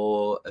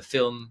 or a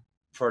film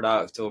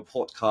product or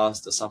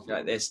podcast or something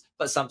like this.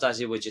 But sometimes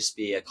it would just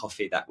be a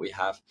coffee that we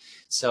have.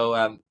 So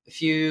a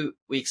few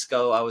weeks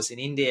ago, I was in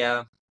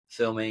India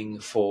filming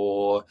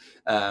for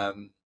a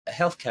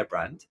healthcare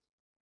brand.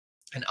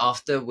 And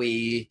after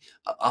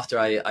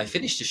I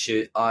finished the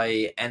shoot,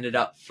 I ended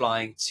up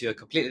flying to a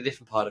completely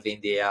different part of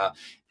India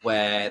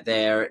where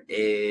there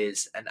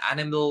is an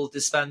animal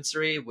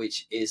dispensary,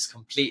 which is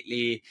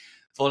completely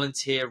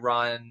volunteer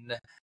run,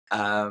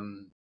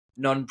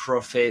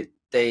 non-profit.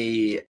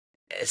 They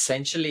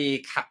essentially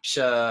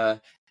capture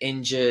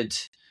injured,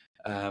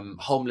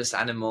 homeless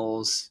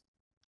animals,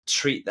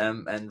 treat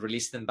them and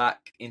release them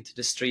back into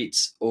the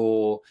streets,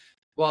 or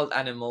wild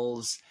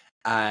animals.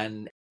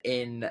 And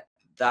in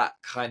that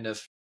kind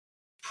of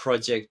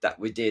project that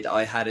we did,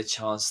 I had a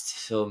chance to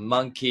film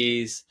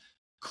monkeys,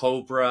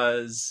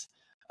 cobras,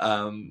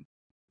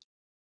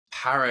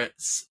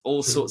 parrots,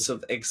 all sorts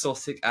of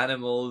exotic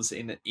animals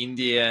in an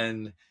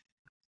Indian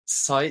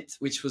site,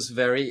 which was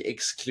very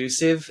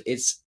exclusive.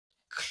 It's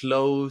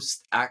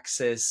closed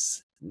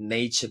access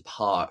nature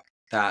park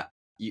that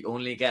you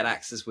only get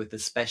access with the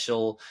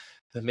special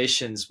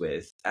permissions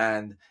with.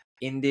 And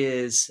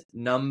India's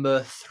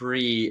number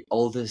 3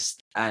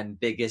 oldest and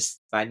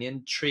biggest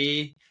banyan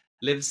tree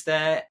lives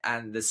there,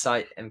 and the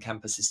site and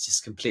campus is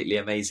just completely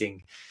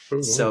amazing.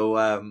 So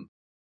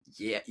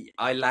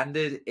I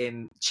landed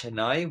in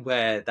Chennai,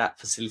 where that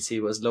facility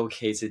was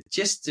located,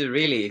 just to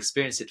really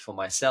experience it for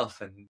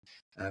myself. And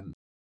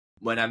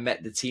when I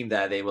met the team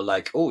there, they were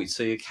like, "Oh,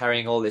 so you're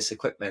carrying all this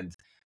equipment?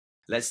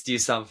 Let's do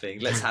something.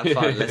 Let's have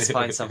fun. Let's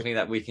find something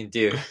that we can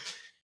do."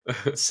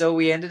 So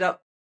we ended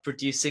up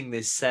producing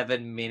this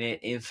 7-minute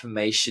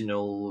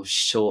informational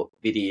short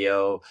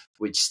video,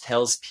 which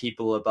tells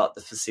people about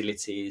the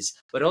facilities,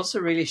 but also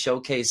really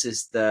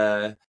showcases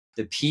the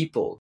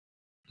people.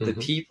 The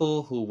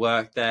people who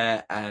work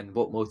there and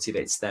what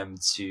motivates them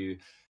to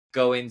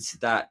go into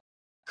that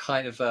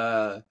kind of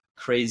a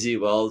crazy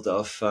world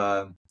of,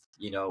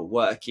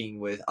 working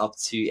with up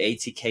to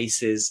 80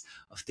 cases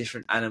of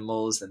different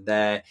animals and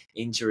their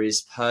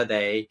injuries per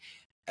day,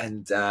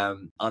 and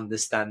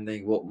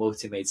understanding what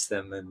motivates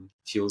them and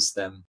fuels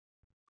them.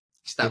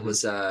 So that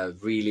was a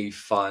really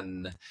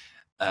fun,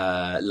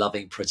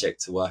 loving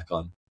project to work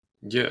on.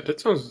 Yeah, that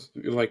sounds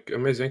like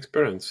amazing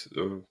experience.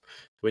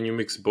 When you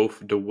mix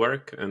both the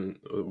work and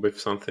with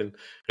something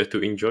that you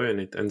enjoy, and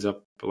it ends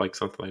up like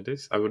something like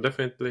this. I would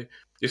definitely.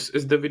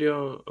 Is the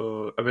video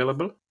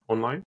available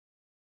online?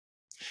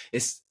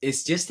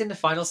 It's just in the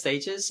final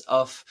stages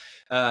of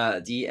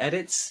the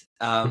edits.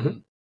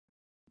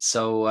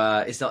 So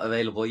it's not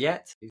available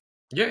yet.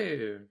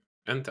 Yeah.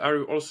 And are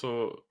you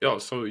also,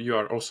 so you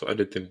are also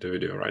editing the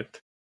video,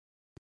 right?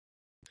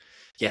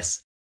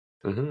 Yes.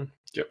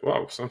 Yeah,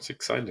 wow, sounds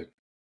exciting.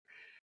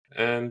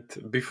 And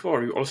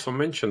before, you also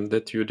mentioned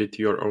that you did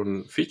your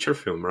own feature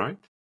film, right?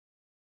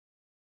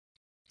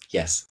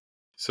 Yes.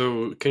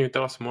 So can you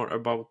tell us more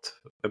about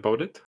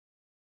it?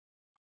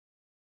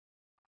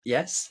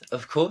 Yes,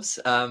 of course.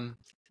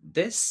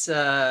 This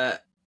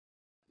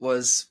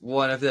was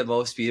one of the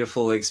most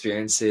beautiful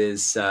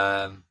experiences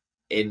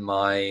in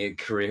my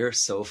career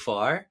so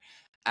far.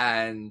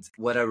 And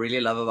what I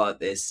really love about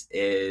this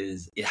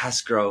is it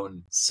has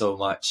grown so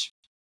much.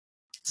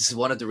 This is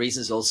one of the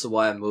reasons also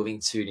why I'm moving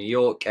to New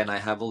York and I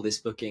have all these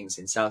bookings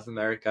in South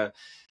America,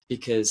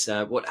 because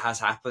what has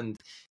happened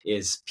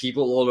is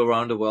people all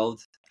around the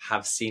world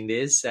have seen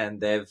this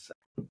and they've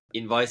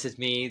invited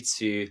me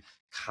to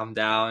come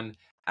down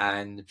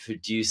and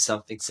produce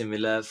something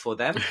similar for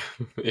them.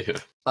 Yeah.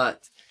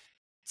 But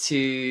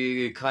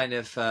to kind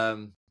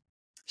of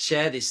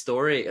share this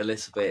story a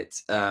little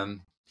bit, a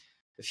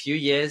few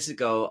years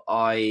ago,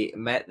 I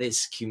met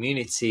this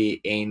community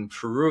in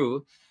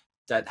Peru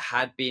that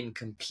had been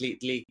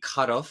completely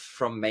cut off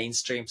from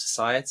mainstream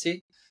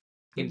society.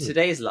 In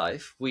today's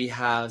life, we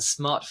have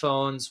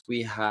smartphones,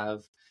 we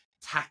have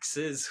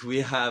taxes,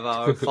 we have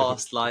our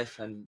fast life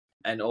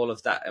and all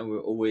of that, and we're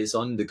always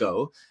on the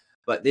go.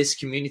 But this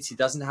community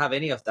doesn't have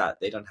any of that.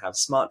 They don't have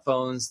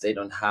smartphones, they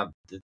don't have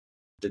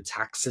the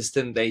tax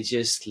system, they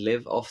just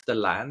live off the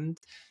land,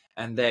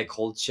 and their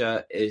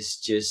culture is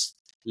just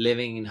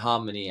living in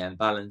harmony and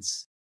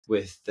balance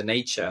with the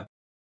nature.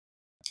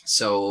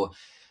 So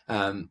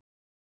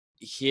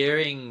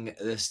hearing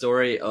the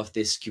story of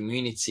this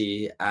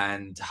community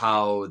and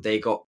how they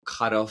got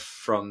cut off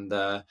from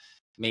the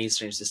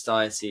mainstream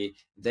society,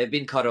 they've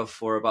been cut off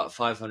for about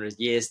 500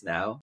 years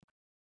now.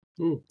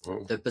 Ooh,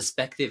 wow. The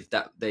perspective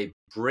that they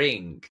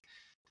bring,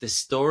 the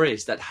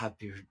stories that have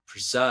been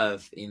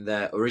preserved in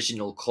their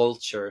original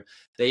culture,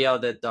 they are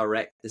the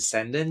direct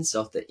descendants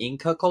of the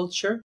Inca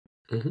culture.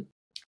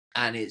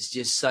 And it's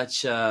just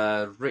such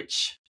a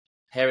rich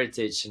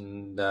heritage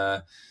and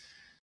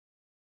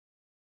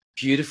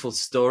beautiful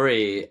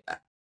story.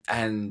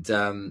 And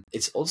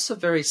it's also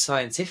very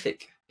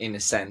scientific in a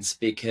sense,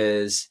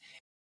 because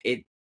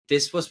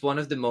this was one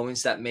of the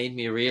moments that made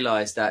me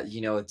realize that,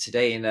 you know,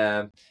 today in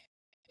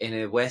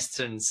a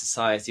Western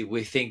society,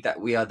 we think that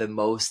we are the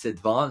most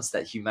advanced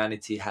that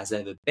humanity has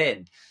ever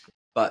been.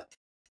 But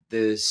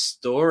the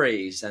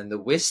stories and the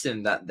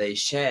wisdom that they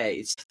share,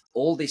 it's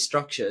all these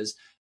structures.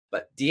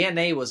 But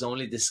DNA was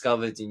only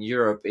discovered in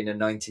Europe in the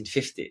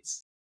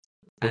 1950s.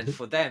 And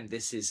for them,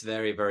 this is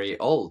very, very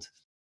old.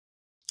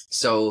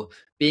 So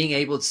being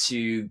able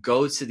to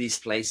go to these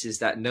places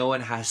that no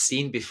one has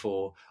seen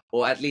before,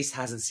 or at least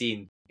hasn't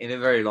seen in a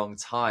very long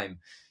time,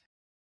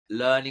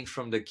 learning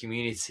from the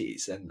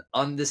communities and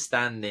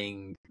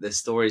understanding the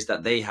stories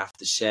that they have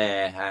to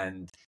share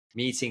and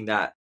meeting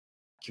that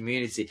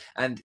community.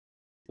 And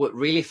what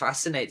really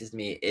fascinated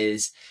me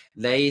is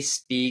they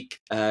speak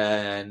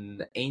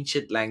an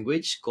ancient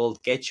language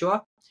called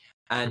Quechua.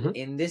 And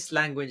in this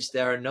language,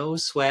 there are no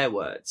swear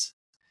words.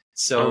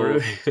 So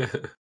really?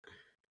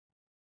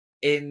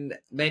 in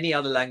many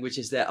other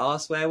languages, there are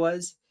swear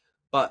words.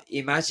 But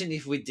imagine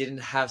if we didn't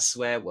have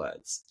swear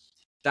words.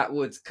 That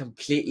would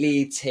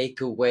completely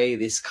take away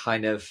this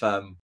kind of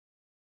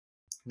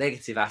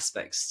negative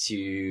aspects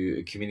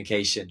to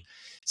communication.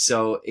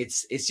 So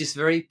it's just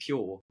very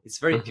pure. It's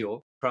very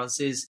pure.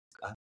 Francis,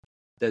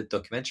 the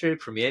documentary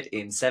premiered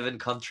in 7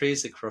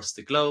 countries across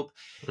the globe.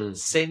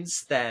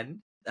 Since then,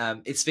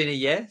 it's been a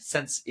year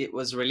since it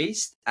was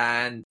released,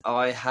 and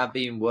I have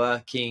been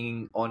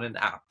working on an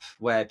app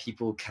where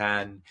people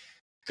can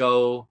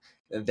go,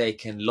 they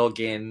can log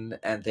in,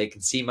 and they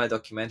can see my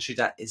documentary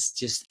that is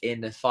just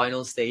in the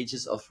final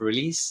stages of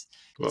release.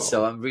 Wow.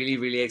 So I'm really,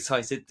 really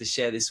excited to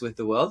share this with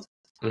the world.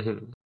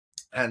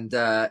 And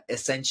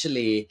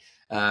essentially,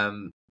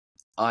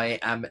 I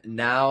am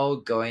now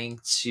going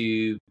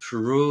to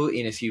Peru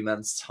in a few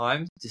months'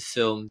 time to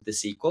film the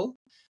sequel.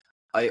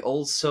 I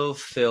also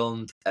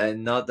filmed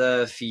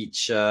another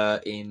feature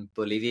in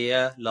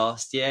Bolivia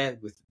last year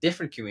with a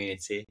different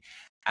community.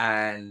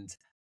 And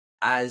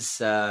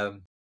as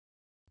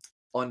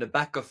on the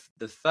back of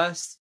the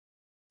first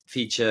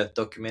feature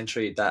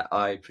documentary that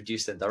I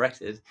produced and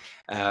directed,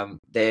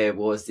 there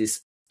was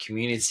this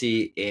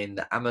community in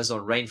the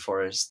Amazon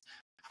rainforest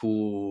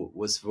who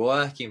was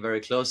working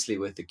very closely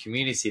with the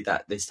community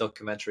that this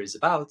documentary is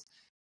about.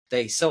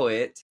 They saw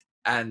it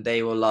and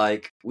they were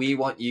like, we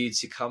want you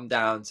to come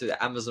down to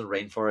the Amazon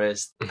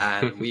rainforest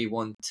and we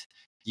want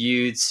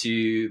you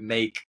to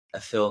make a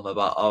film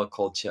about our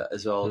culture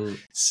as well.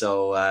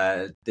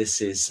 So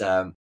this is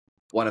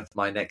one of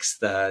my next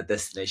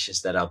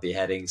destinations that I'll be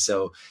heading.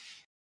 So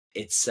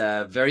it's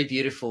very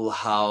beautiful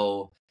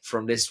how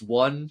from this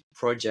one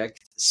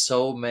project,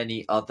 so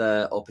many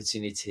other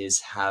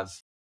opportunities have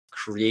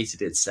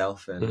created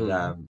itself.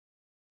 And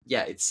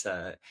yeah,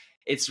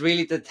 it's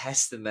really the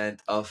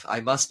testament of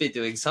I must be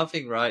doing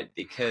something right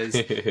because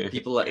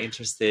people are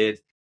interested,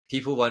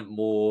 people want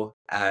more,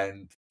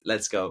 and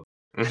let's go.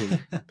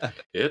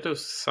 Yeah,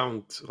 those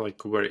sound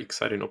like very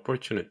exciting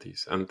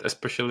opportunities, and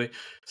especially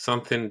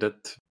something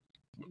that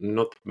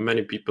not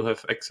many people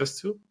have access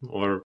to,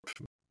 or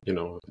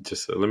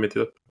just a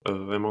limited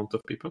amount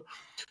of people.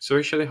 So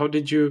actually, how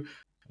did you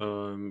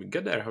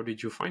get there? How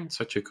did you find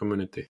such a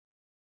community?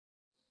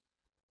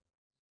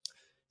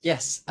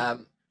 Yes,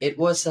 it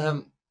was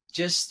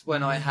just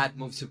when I had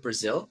moved to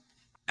Brazil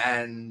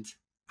and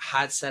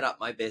had set up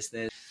my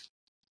business.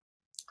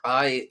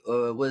 I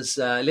was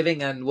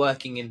living and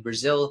working in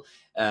Brazil,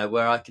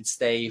 where I could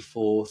stay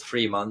for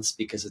 3 months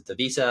because of the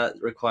visa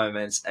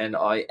requirements, and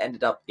I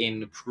ended up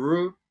in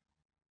Peru.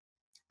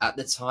 At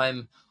the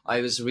time,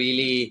 I was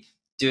really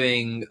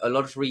doing a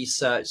lot of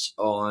research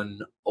on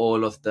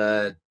all of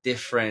the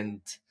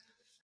different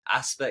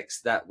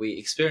aspects that we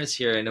experience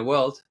here in the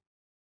world.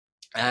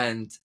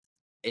 And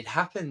it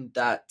happened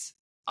that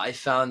I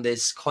found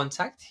this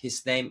contact.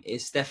 His name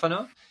is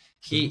Stefano.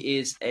 He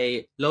is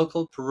a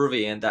local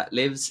Peruvian that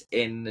lives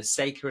in the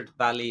Sacred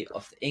Valley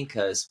of the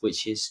Incas,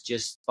 which is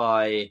just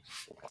by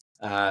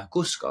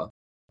Cusco.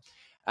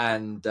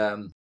 And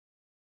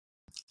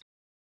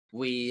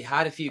we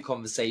had a few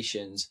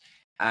conversations,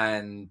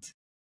 and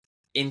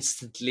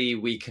instantly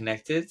we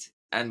connected,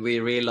 and we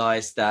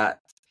realized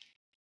that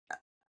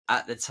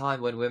at the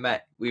time when we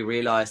met, we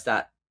realized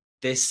that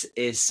this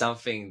is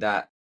something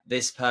that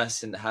this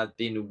person had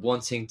been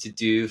wanting to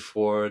do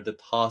for the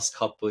past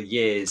couple of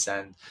years,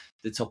 and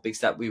the topics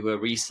that we were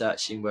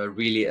researching were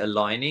really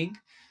aligning.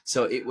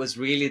 So it was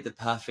really the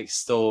perfect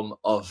storm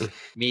of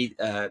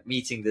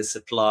meeting the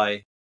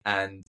supply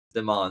and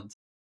demand.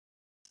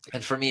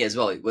 And for me as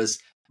well, it was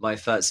my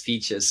first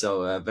feature,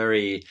 so a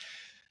very,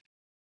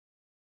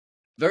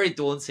 very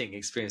daunting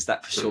experience,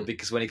 that for sure,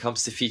 because when it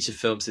comes to feature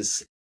films,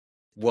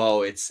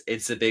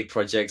 it's a big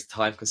project,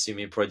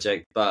 time-consuming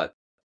project, but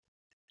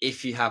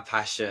if you have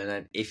passion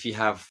and if you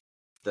have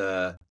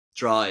the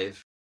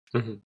drive,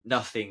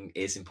 nothing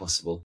is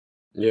impossible.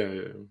 Yeah,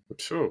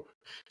 sure.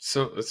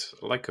 So it's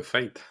like a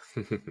fate.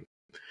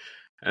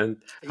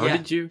 And how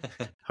did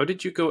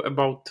you go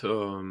about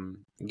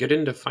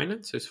getting the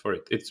finances for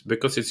it? It's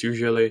because it's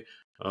usually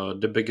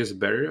the biggest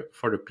barrier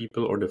for the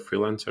people or the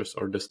freelancers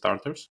or the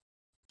starters.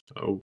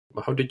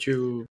 How did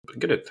you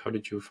get it? How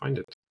did you find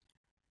it?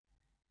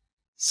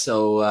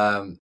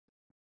 So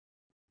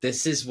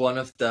this is one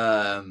of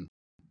the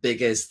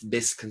biggest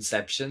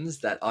misconceptions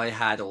that I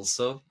had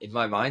also in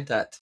my mind,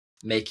 that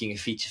making a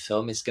feature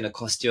film is going to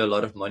cost you a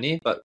lot of money,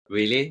 but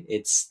really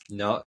it's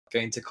not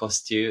going to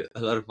cost you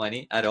a lot of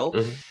money at all.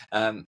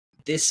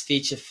 This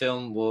feature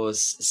film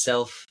was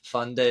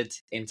self-funded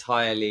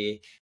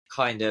entirely,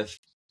 kind of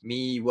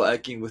me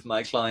working with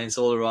my clients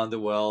all around the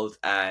world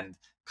and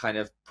kind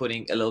of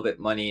putting a little bit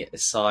money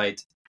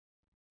aside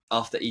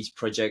after each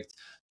project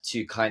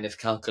to kind of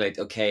calculate,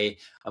 okay,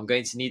 I'm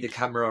going to need a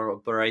camera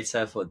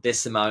operator for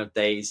this amount of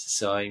days,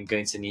 so I'm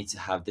going to need to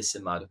have this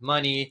amount of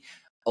money.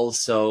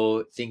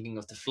 Also thinking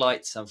of the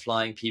flights, I'm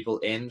flying people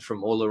in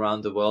from all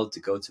around the world to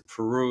go to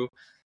Peru.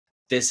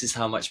 This is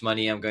how much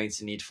money I'm going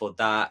to need for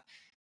that.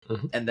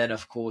 And then,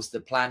 of course, the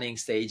planning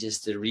stages,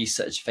 the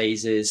research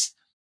phases,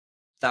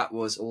 that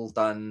was all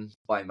done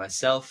by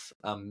myself.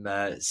 I'm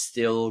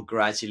still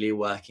gradually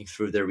working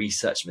through the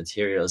research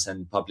materials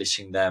and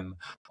publishing them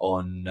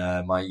on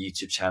my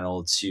YouTube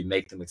channel to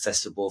make them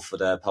accessible for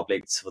the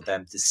public, for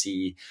them to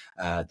see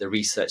the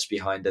research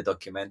behind the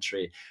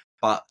documentary.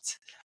 But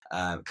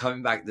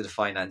coming back to the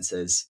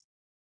finances,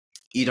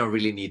 you don't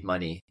really need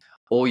money.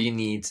 All you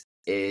need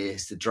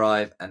is the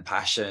drive and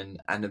passion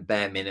and the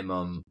bare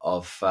minimum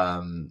of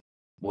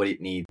what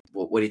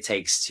it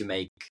takes to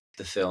make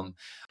the film.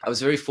 I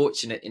was very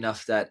fortunate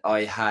enough that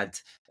I had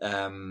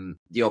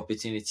the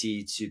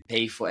opportunity to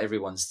pay for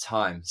everyone's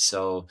time.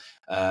 So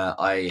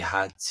I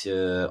had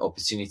the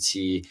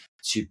opportunity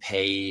to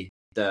pay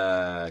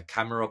the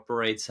camera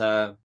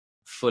operator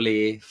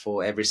fully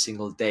for every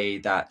single day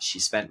that she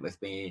spent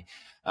with me.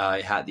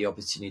 I had the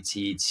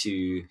opportunity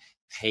to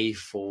pay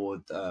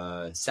for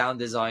the sound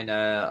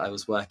designer. I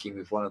was working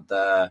with one of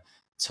the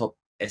top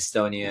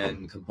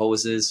Estonian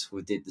composers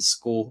who did the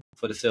score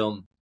for the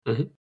film.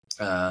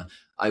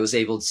 I was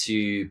able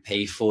to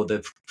pay for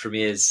the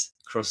premieres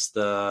across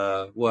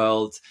the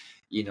world,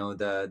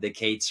 the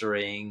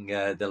catering,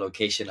 the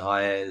location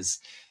hires.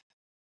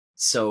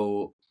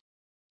 So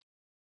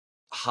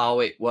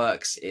how it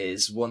works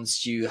is,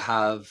 once you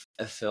have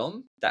a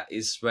film that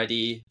is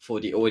ready for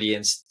the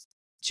audience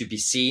to be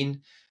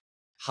seen,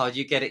 how do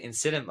you get it in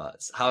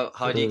cinemas?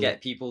 How do you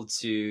get people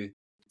to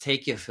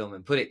take your film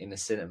and put it in a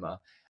cinema?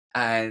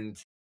 And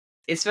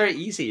it's very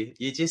easy.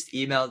 You just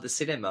email the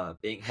cinema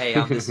being, hey,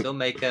 I'm this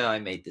filmmaker, I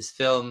made this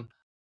film,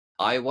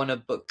 I want to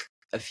book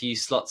a few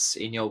slots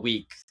in your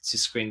week to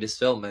screen this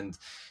film. And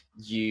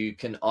you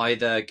can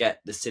either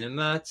get the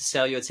cinema to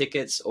sell your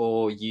tickets,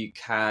 or you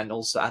can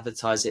also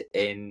advertise it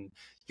in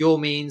your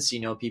means,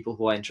 people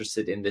who are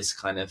interested in this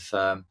kind of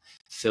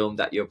film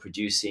that you're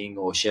producing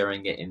or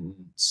sharing it in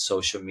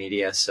social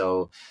media.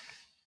 So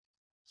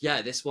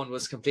yeah, this one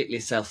was completely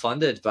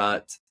self-funded,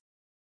 but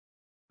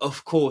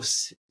of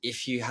course,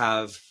 if you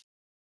have,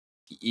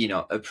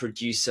 a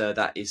producer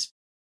that is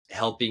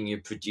helping you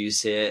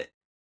produce it,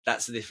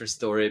 that's a different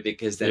story,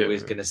 because then we're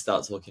going to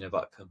start talking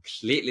about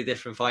completely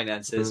different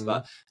finances.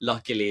 But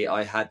luckily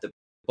I had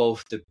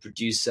both the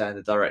producer and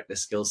the director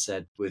skill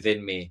set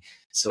within me,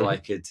 so I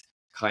could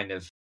kind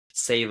of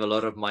save a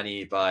lot of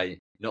money by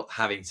not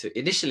having to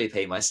initially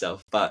pay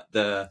myself, but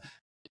the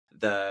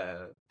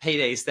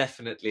payday is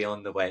definitely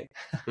on the way.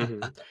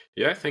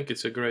 Yeah, I think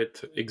it's a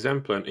great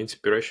example and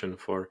inspiration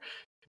for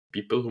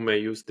people who may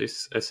use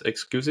this as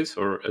excuses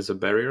or as a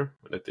barrier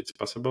that it's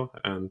possible,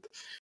 and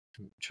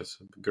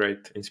just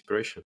great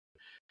inspiration.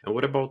 And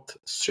what about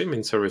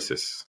streaming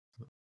services?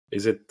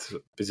 Is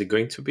it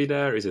going to be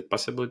there? Is it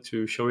possible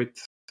to show it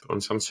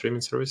on some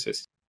streaming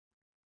services?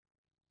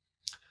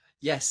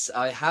 Yes,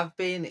 I have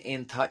been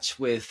in touch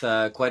with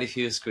quite a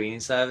few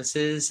screening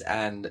services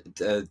and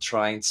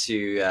trying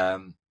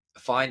to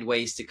find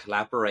ways to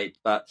collaborate,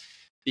 but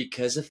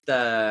because of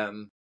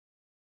the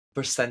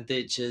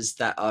percentages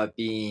that are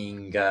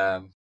being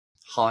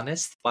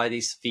harnessed by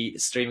these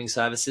streaming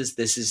services,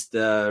 this is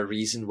the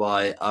reason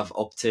why I've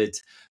opted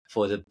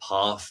for the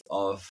path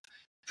of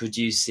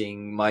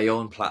producing my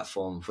own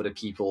platform for the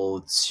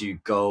people to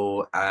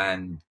go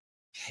and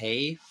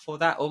pay for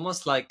that,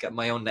 almost like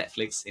my own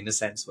Netflix, in a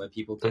sense, where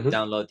people can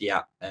download the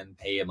app and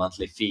pay a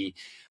monthly fee,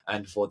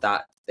 and for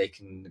that they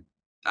can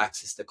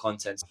access the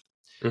content.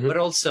 But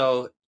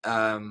also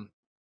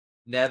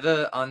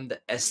never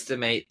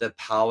underestimate the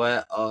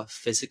power of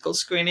physical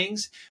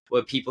screenings,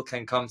 where people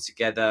can come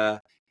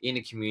together in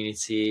a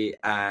community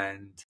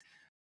and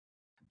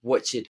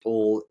watch it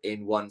all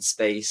in one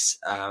space.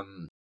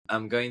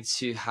 I'm going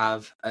to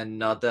have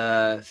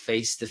another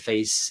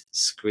face-to-face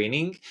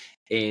screening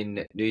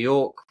in New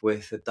York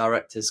with the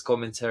director's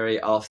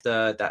commentary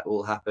after. That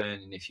will happen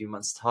in a few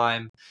months'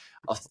 time.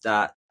 After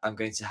that, I'm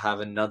going to have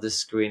another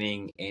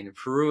screening in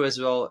Peru as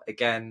well,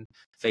 again,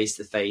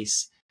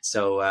 face-to-face.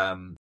 So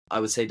I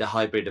would say the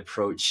hybrid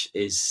approach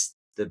is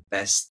the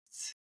best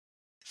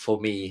for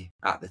me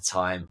at the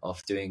time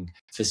of doing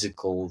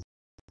physical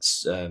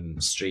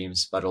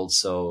streams, but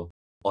also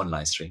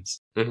online streams.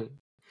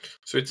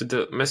 So it's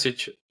the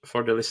message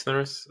for the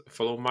listeners.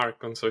 Follow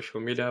Marc on social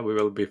media. We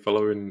will be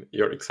following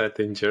your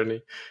exciting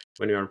journey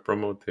when you are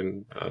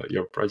promoting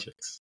your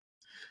projects.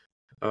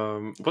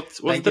 What's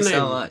Thank the you name?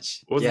 so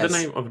much. What's Yes. the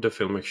name of the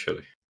film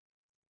actually?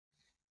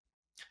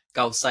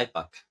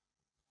 Kausaipak.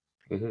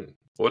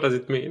 What does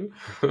it mean?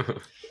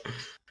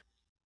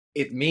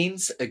 It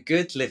means a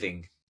good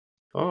living.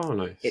 Oh,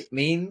 nice. It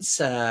means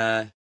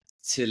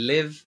to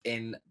live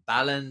in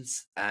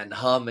balance and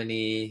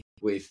harmony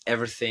with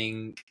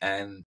everything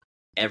and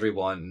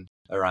everyone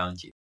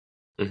around you.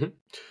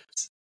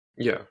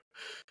 Yeah.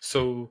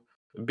 So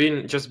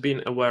being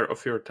aware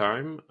of your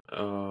time.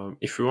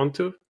 If you want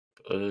to,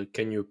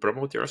 can you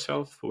promote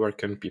yourself? Where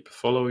can people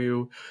follow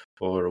you,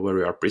 or where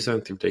you are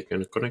present if they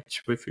can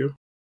connect with you?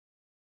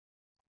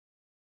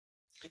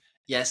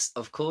 Yes,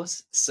 of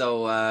course.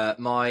 So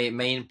my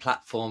main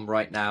platform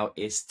right now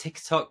is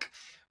TikTok,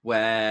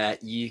 where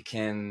you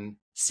can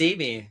see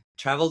me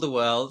travel the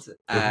world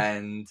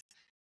and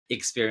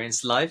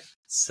experience life.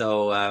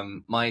 So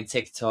my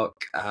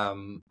TikTok,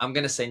 I'm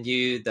going to send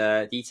you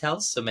the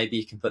details, so maybe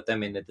you can put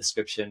them in the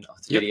description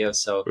of the video.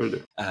 So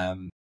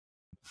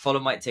follow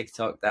my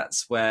TikTok.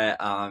 That's where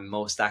I'm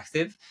most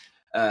active.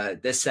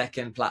 The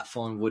second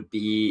platform would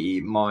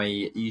be my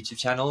YouTube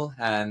channel,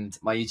 and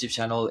my YouTube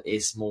channel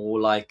is more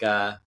like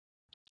a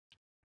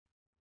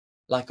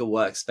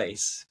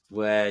workspace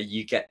where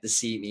you get to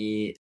see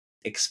me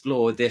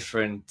explore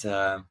different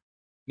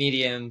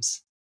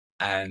mediums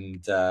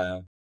and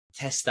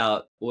test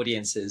out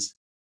audiences.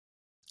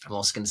 I'm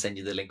also going to send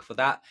you the link for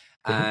that.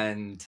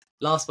 And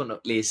last but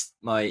not least,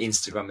 my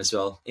Instagram as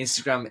well.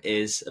 Instagram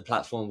is a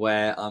platform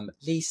where I'm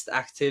least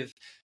active,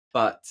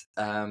 but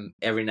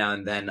every now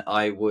and then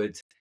I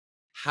would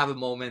have a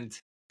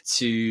moment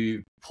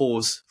to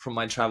pause from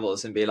my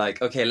travels and be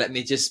like, okay, let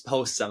me just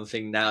post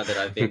something now that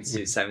I've been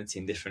to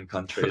 17 different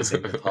countries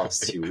in the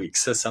past 2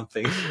 weeks or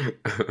something.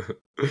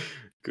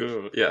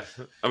 Cool. Yeah,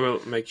 I will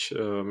make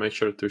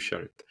sure to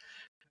share it.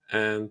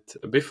 And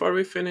before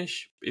we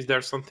finish, is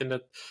there something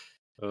that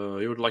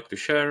you would like to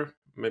share?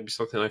 Maybe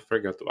something I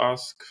forgot to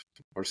ask,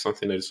 or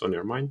something that is on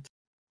your mind?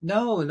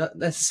 No, not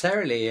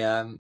necessarily.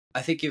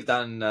 I think you've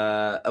done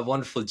a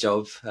wonderful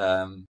job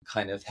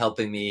kind of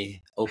helping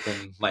me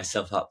open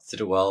myself up to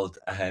the world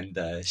and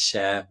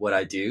share what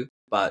I do.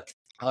 But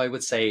I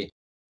would say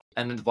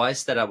an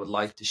advice that I would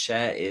like to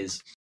share is,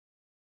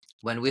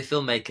 when we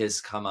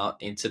filmmakers come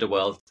out into the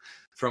world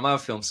from our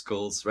film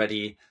schools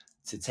ready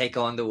to take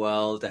on the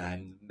world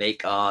and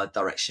make our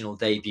directional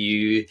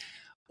debut,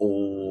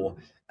 or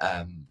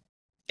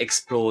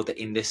explore the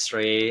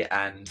industry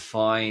and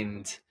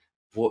find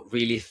what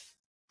really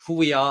who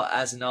we are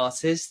as an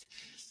artist,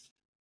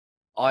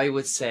 I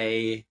would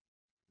say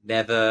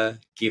never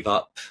give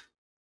up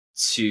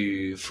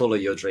to follow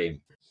your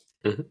dream.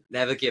 Mm-hmm.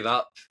 Never give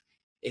up.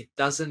 It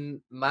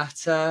doesn't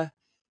matter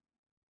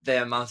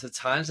the amount of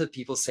times that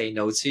people say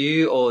no to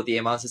you or the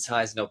amount of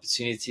times an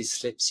opportunity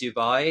slips you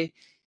by.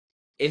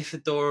 If a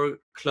door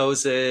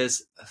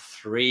closes,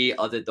 3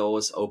 other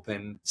doors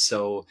open.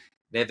 So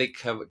never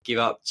give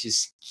up.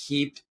 Just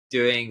keep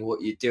doing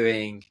what you're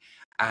doing.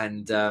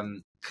 And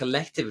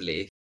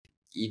collectively,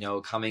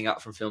 coming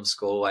up from film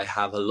school, I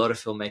have a lot of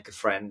filmmaker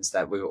friends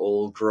that we've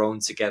all grown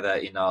together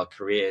in our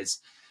careers.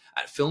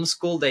 At film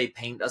school, they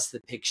paint us the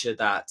picture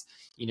that,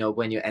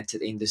 when you enter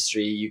the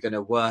industry, you're going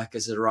to work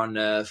as a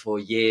runner for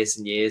years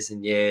and years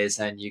and years,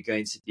 and you're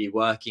going to be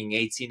working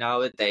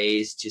 18-hour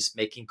days, just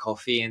making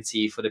coffee and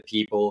tea for the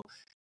people.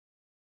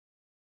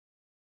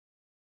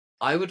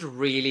 I would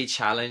really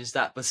challenge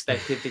that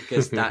perspective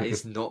because that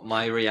is not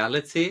my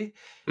reality.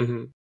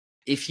 Mm-hmm.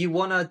 If you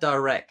want to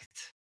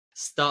direct,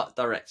 start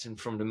directing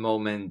from the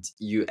moment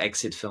you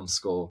exit film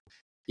school.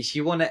 If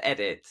you want to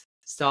edit,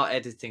 start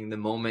editing the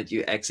moment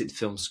you exit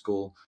film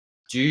school.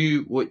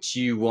 Do what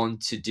you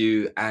want to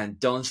do and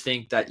don't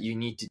think that you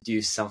need to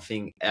do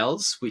something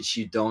else which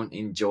you don't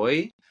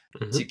enjoy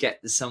to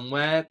get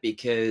somewhere,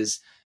 because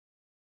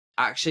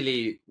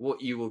actually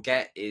what you will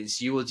get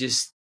is you will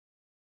just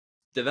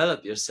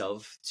develop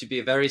yourself to be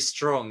very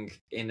strong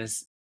in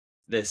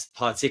this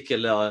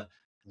particular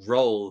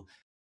role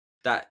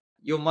that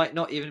you might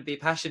not even be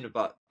passionate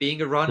about.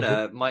 Being a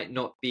runner might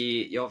not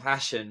be your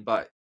passion,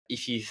 but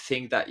if you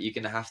think that you're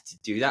going to have to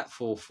do that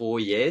for 4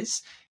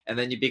 years and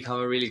then you become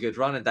a really good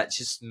runner, that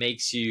just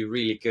makes you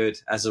really good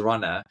as a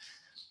runner.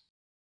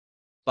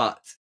 But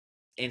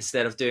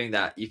instead of doing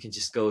that, you can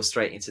just go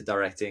straight into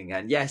directing.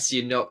 And yes,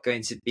 you're not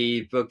going to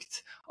be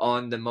booked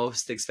on the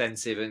most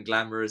expensive and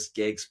glamorous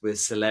gigs with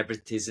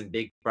celebrities and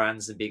big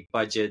brands and big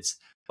budgets,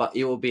 but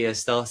it will be a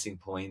starting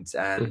point.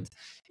 And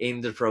in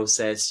the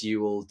process,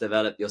 you will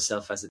develop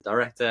yourself as a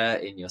director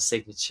in your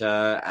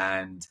signature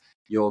and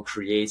you're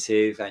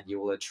creative, and you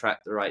will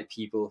attract the right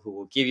people who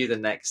will give you the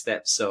next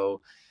step.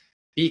 So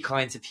be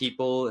kind to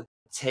people,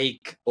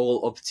 take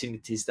all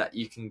opportunities that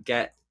you can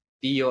get,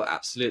 be your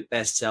absolute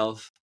best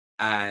self,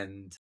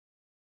 and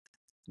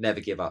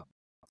never give up.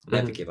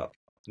 Never give up.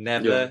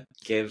 Never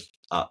give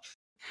up.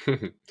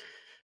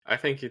 I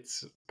think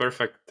it's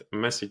perfect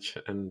message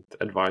and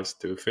advice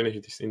to finish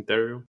this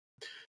interview.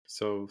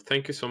 So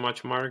thank you so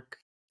much, Marc.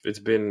 It's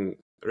been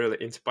really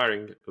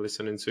inspiring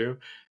listening to you,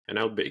 and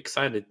I'll be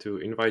excited to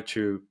invite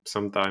you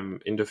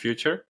sometime in the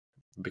future,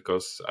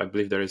 because I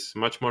believe there is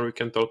much more we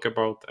can talk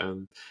about,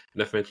 and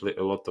definitely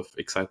a lot of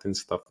exciting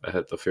stuff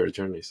ahead of your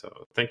journey.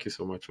 So thank you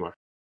so much, Marc.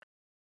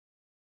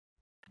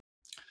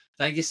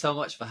 Thank you so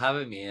much for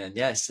having me. And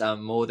yes,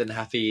 I'm more than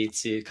happy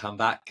to come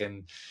back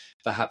and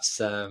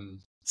perhaps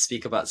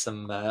speak about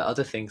some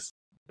other things.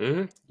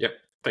 Yeah.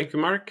 Thank you,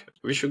 Marc.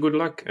 Wish you good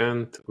luck,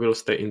 and we'll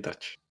stay in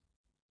touch.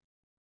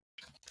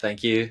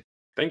 Thank you.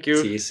 Thank you.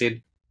 See you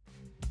soon.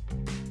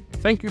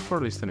 Thank you for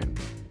listening.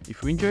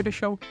 If you enjoyed the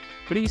show,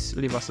 please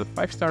leave us a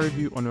 5-star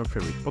review on your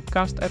favorite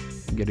podcast app,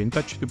 get in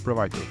touch to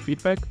provide your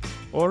feedback,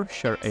 or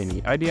share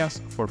any ideas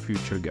for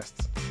future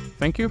guests.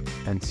 Thank you,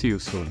 and see you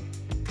soon.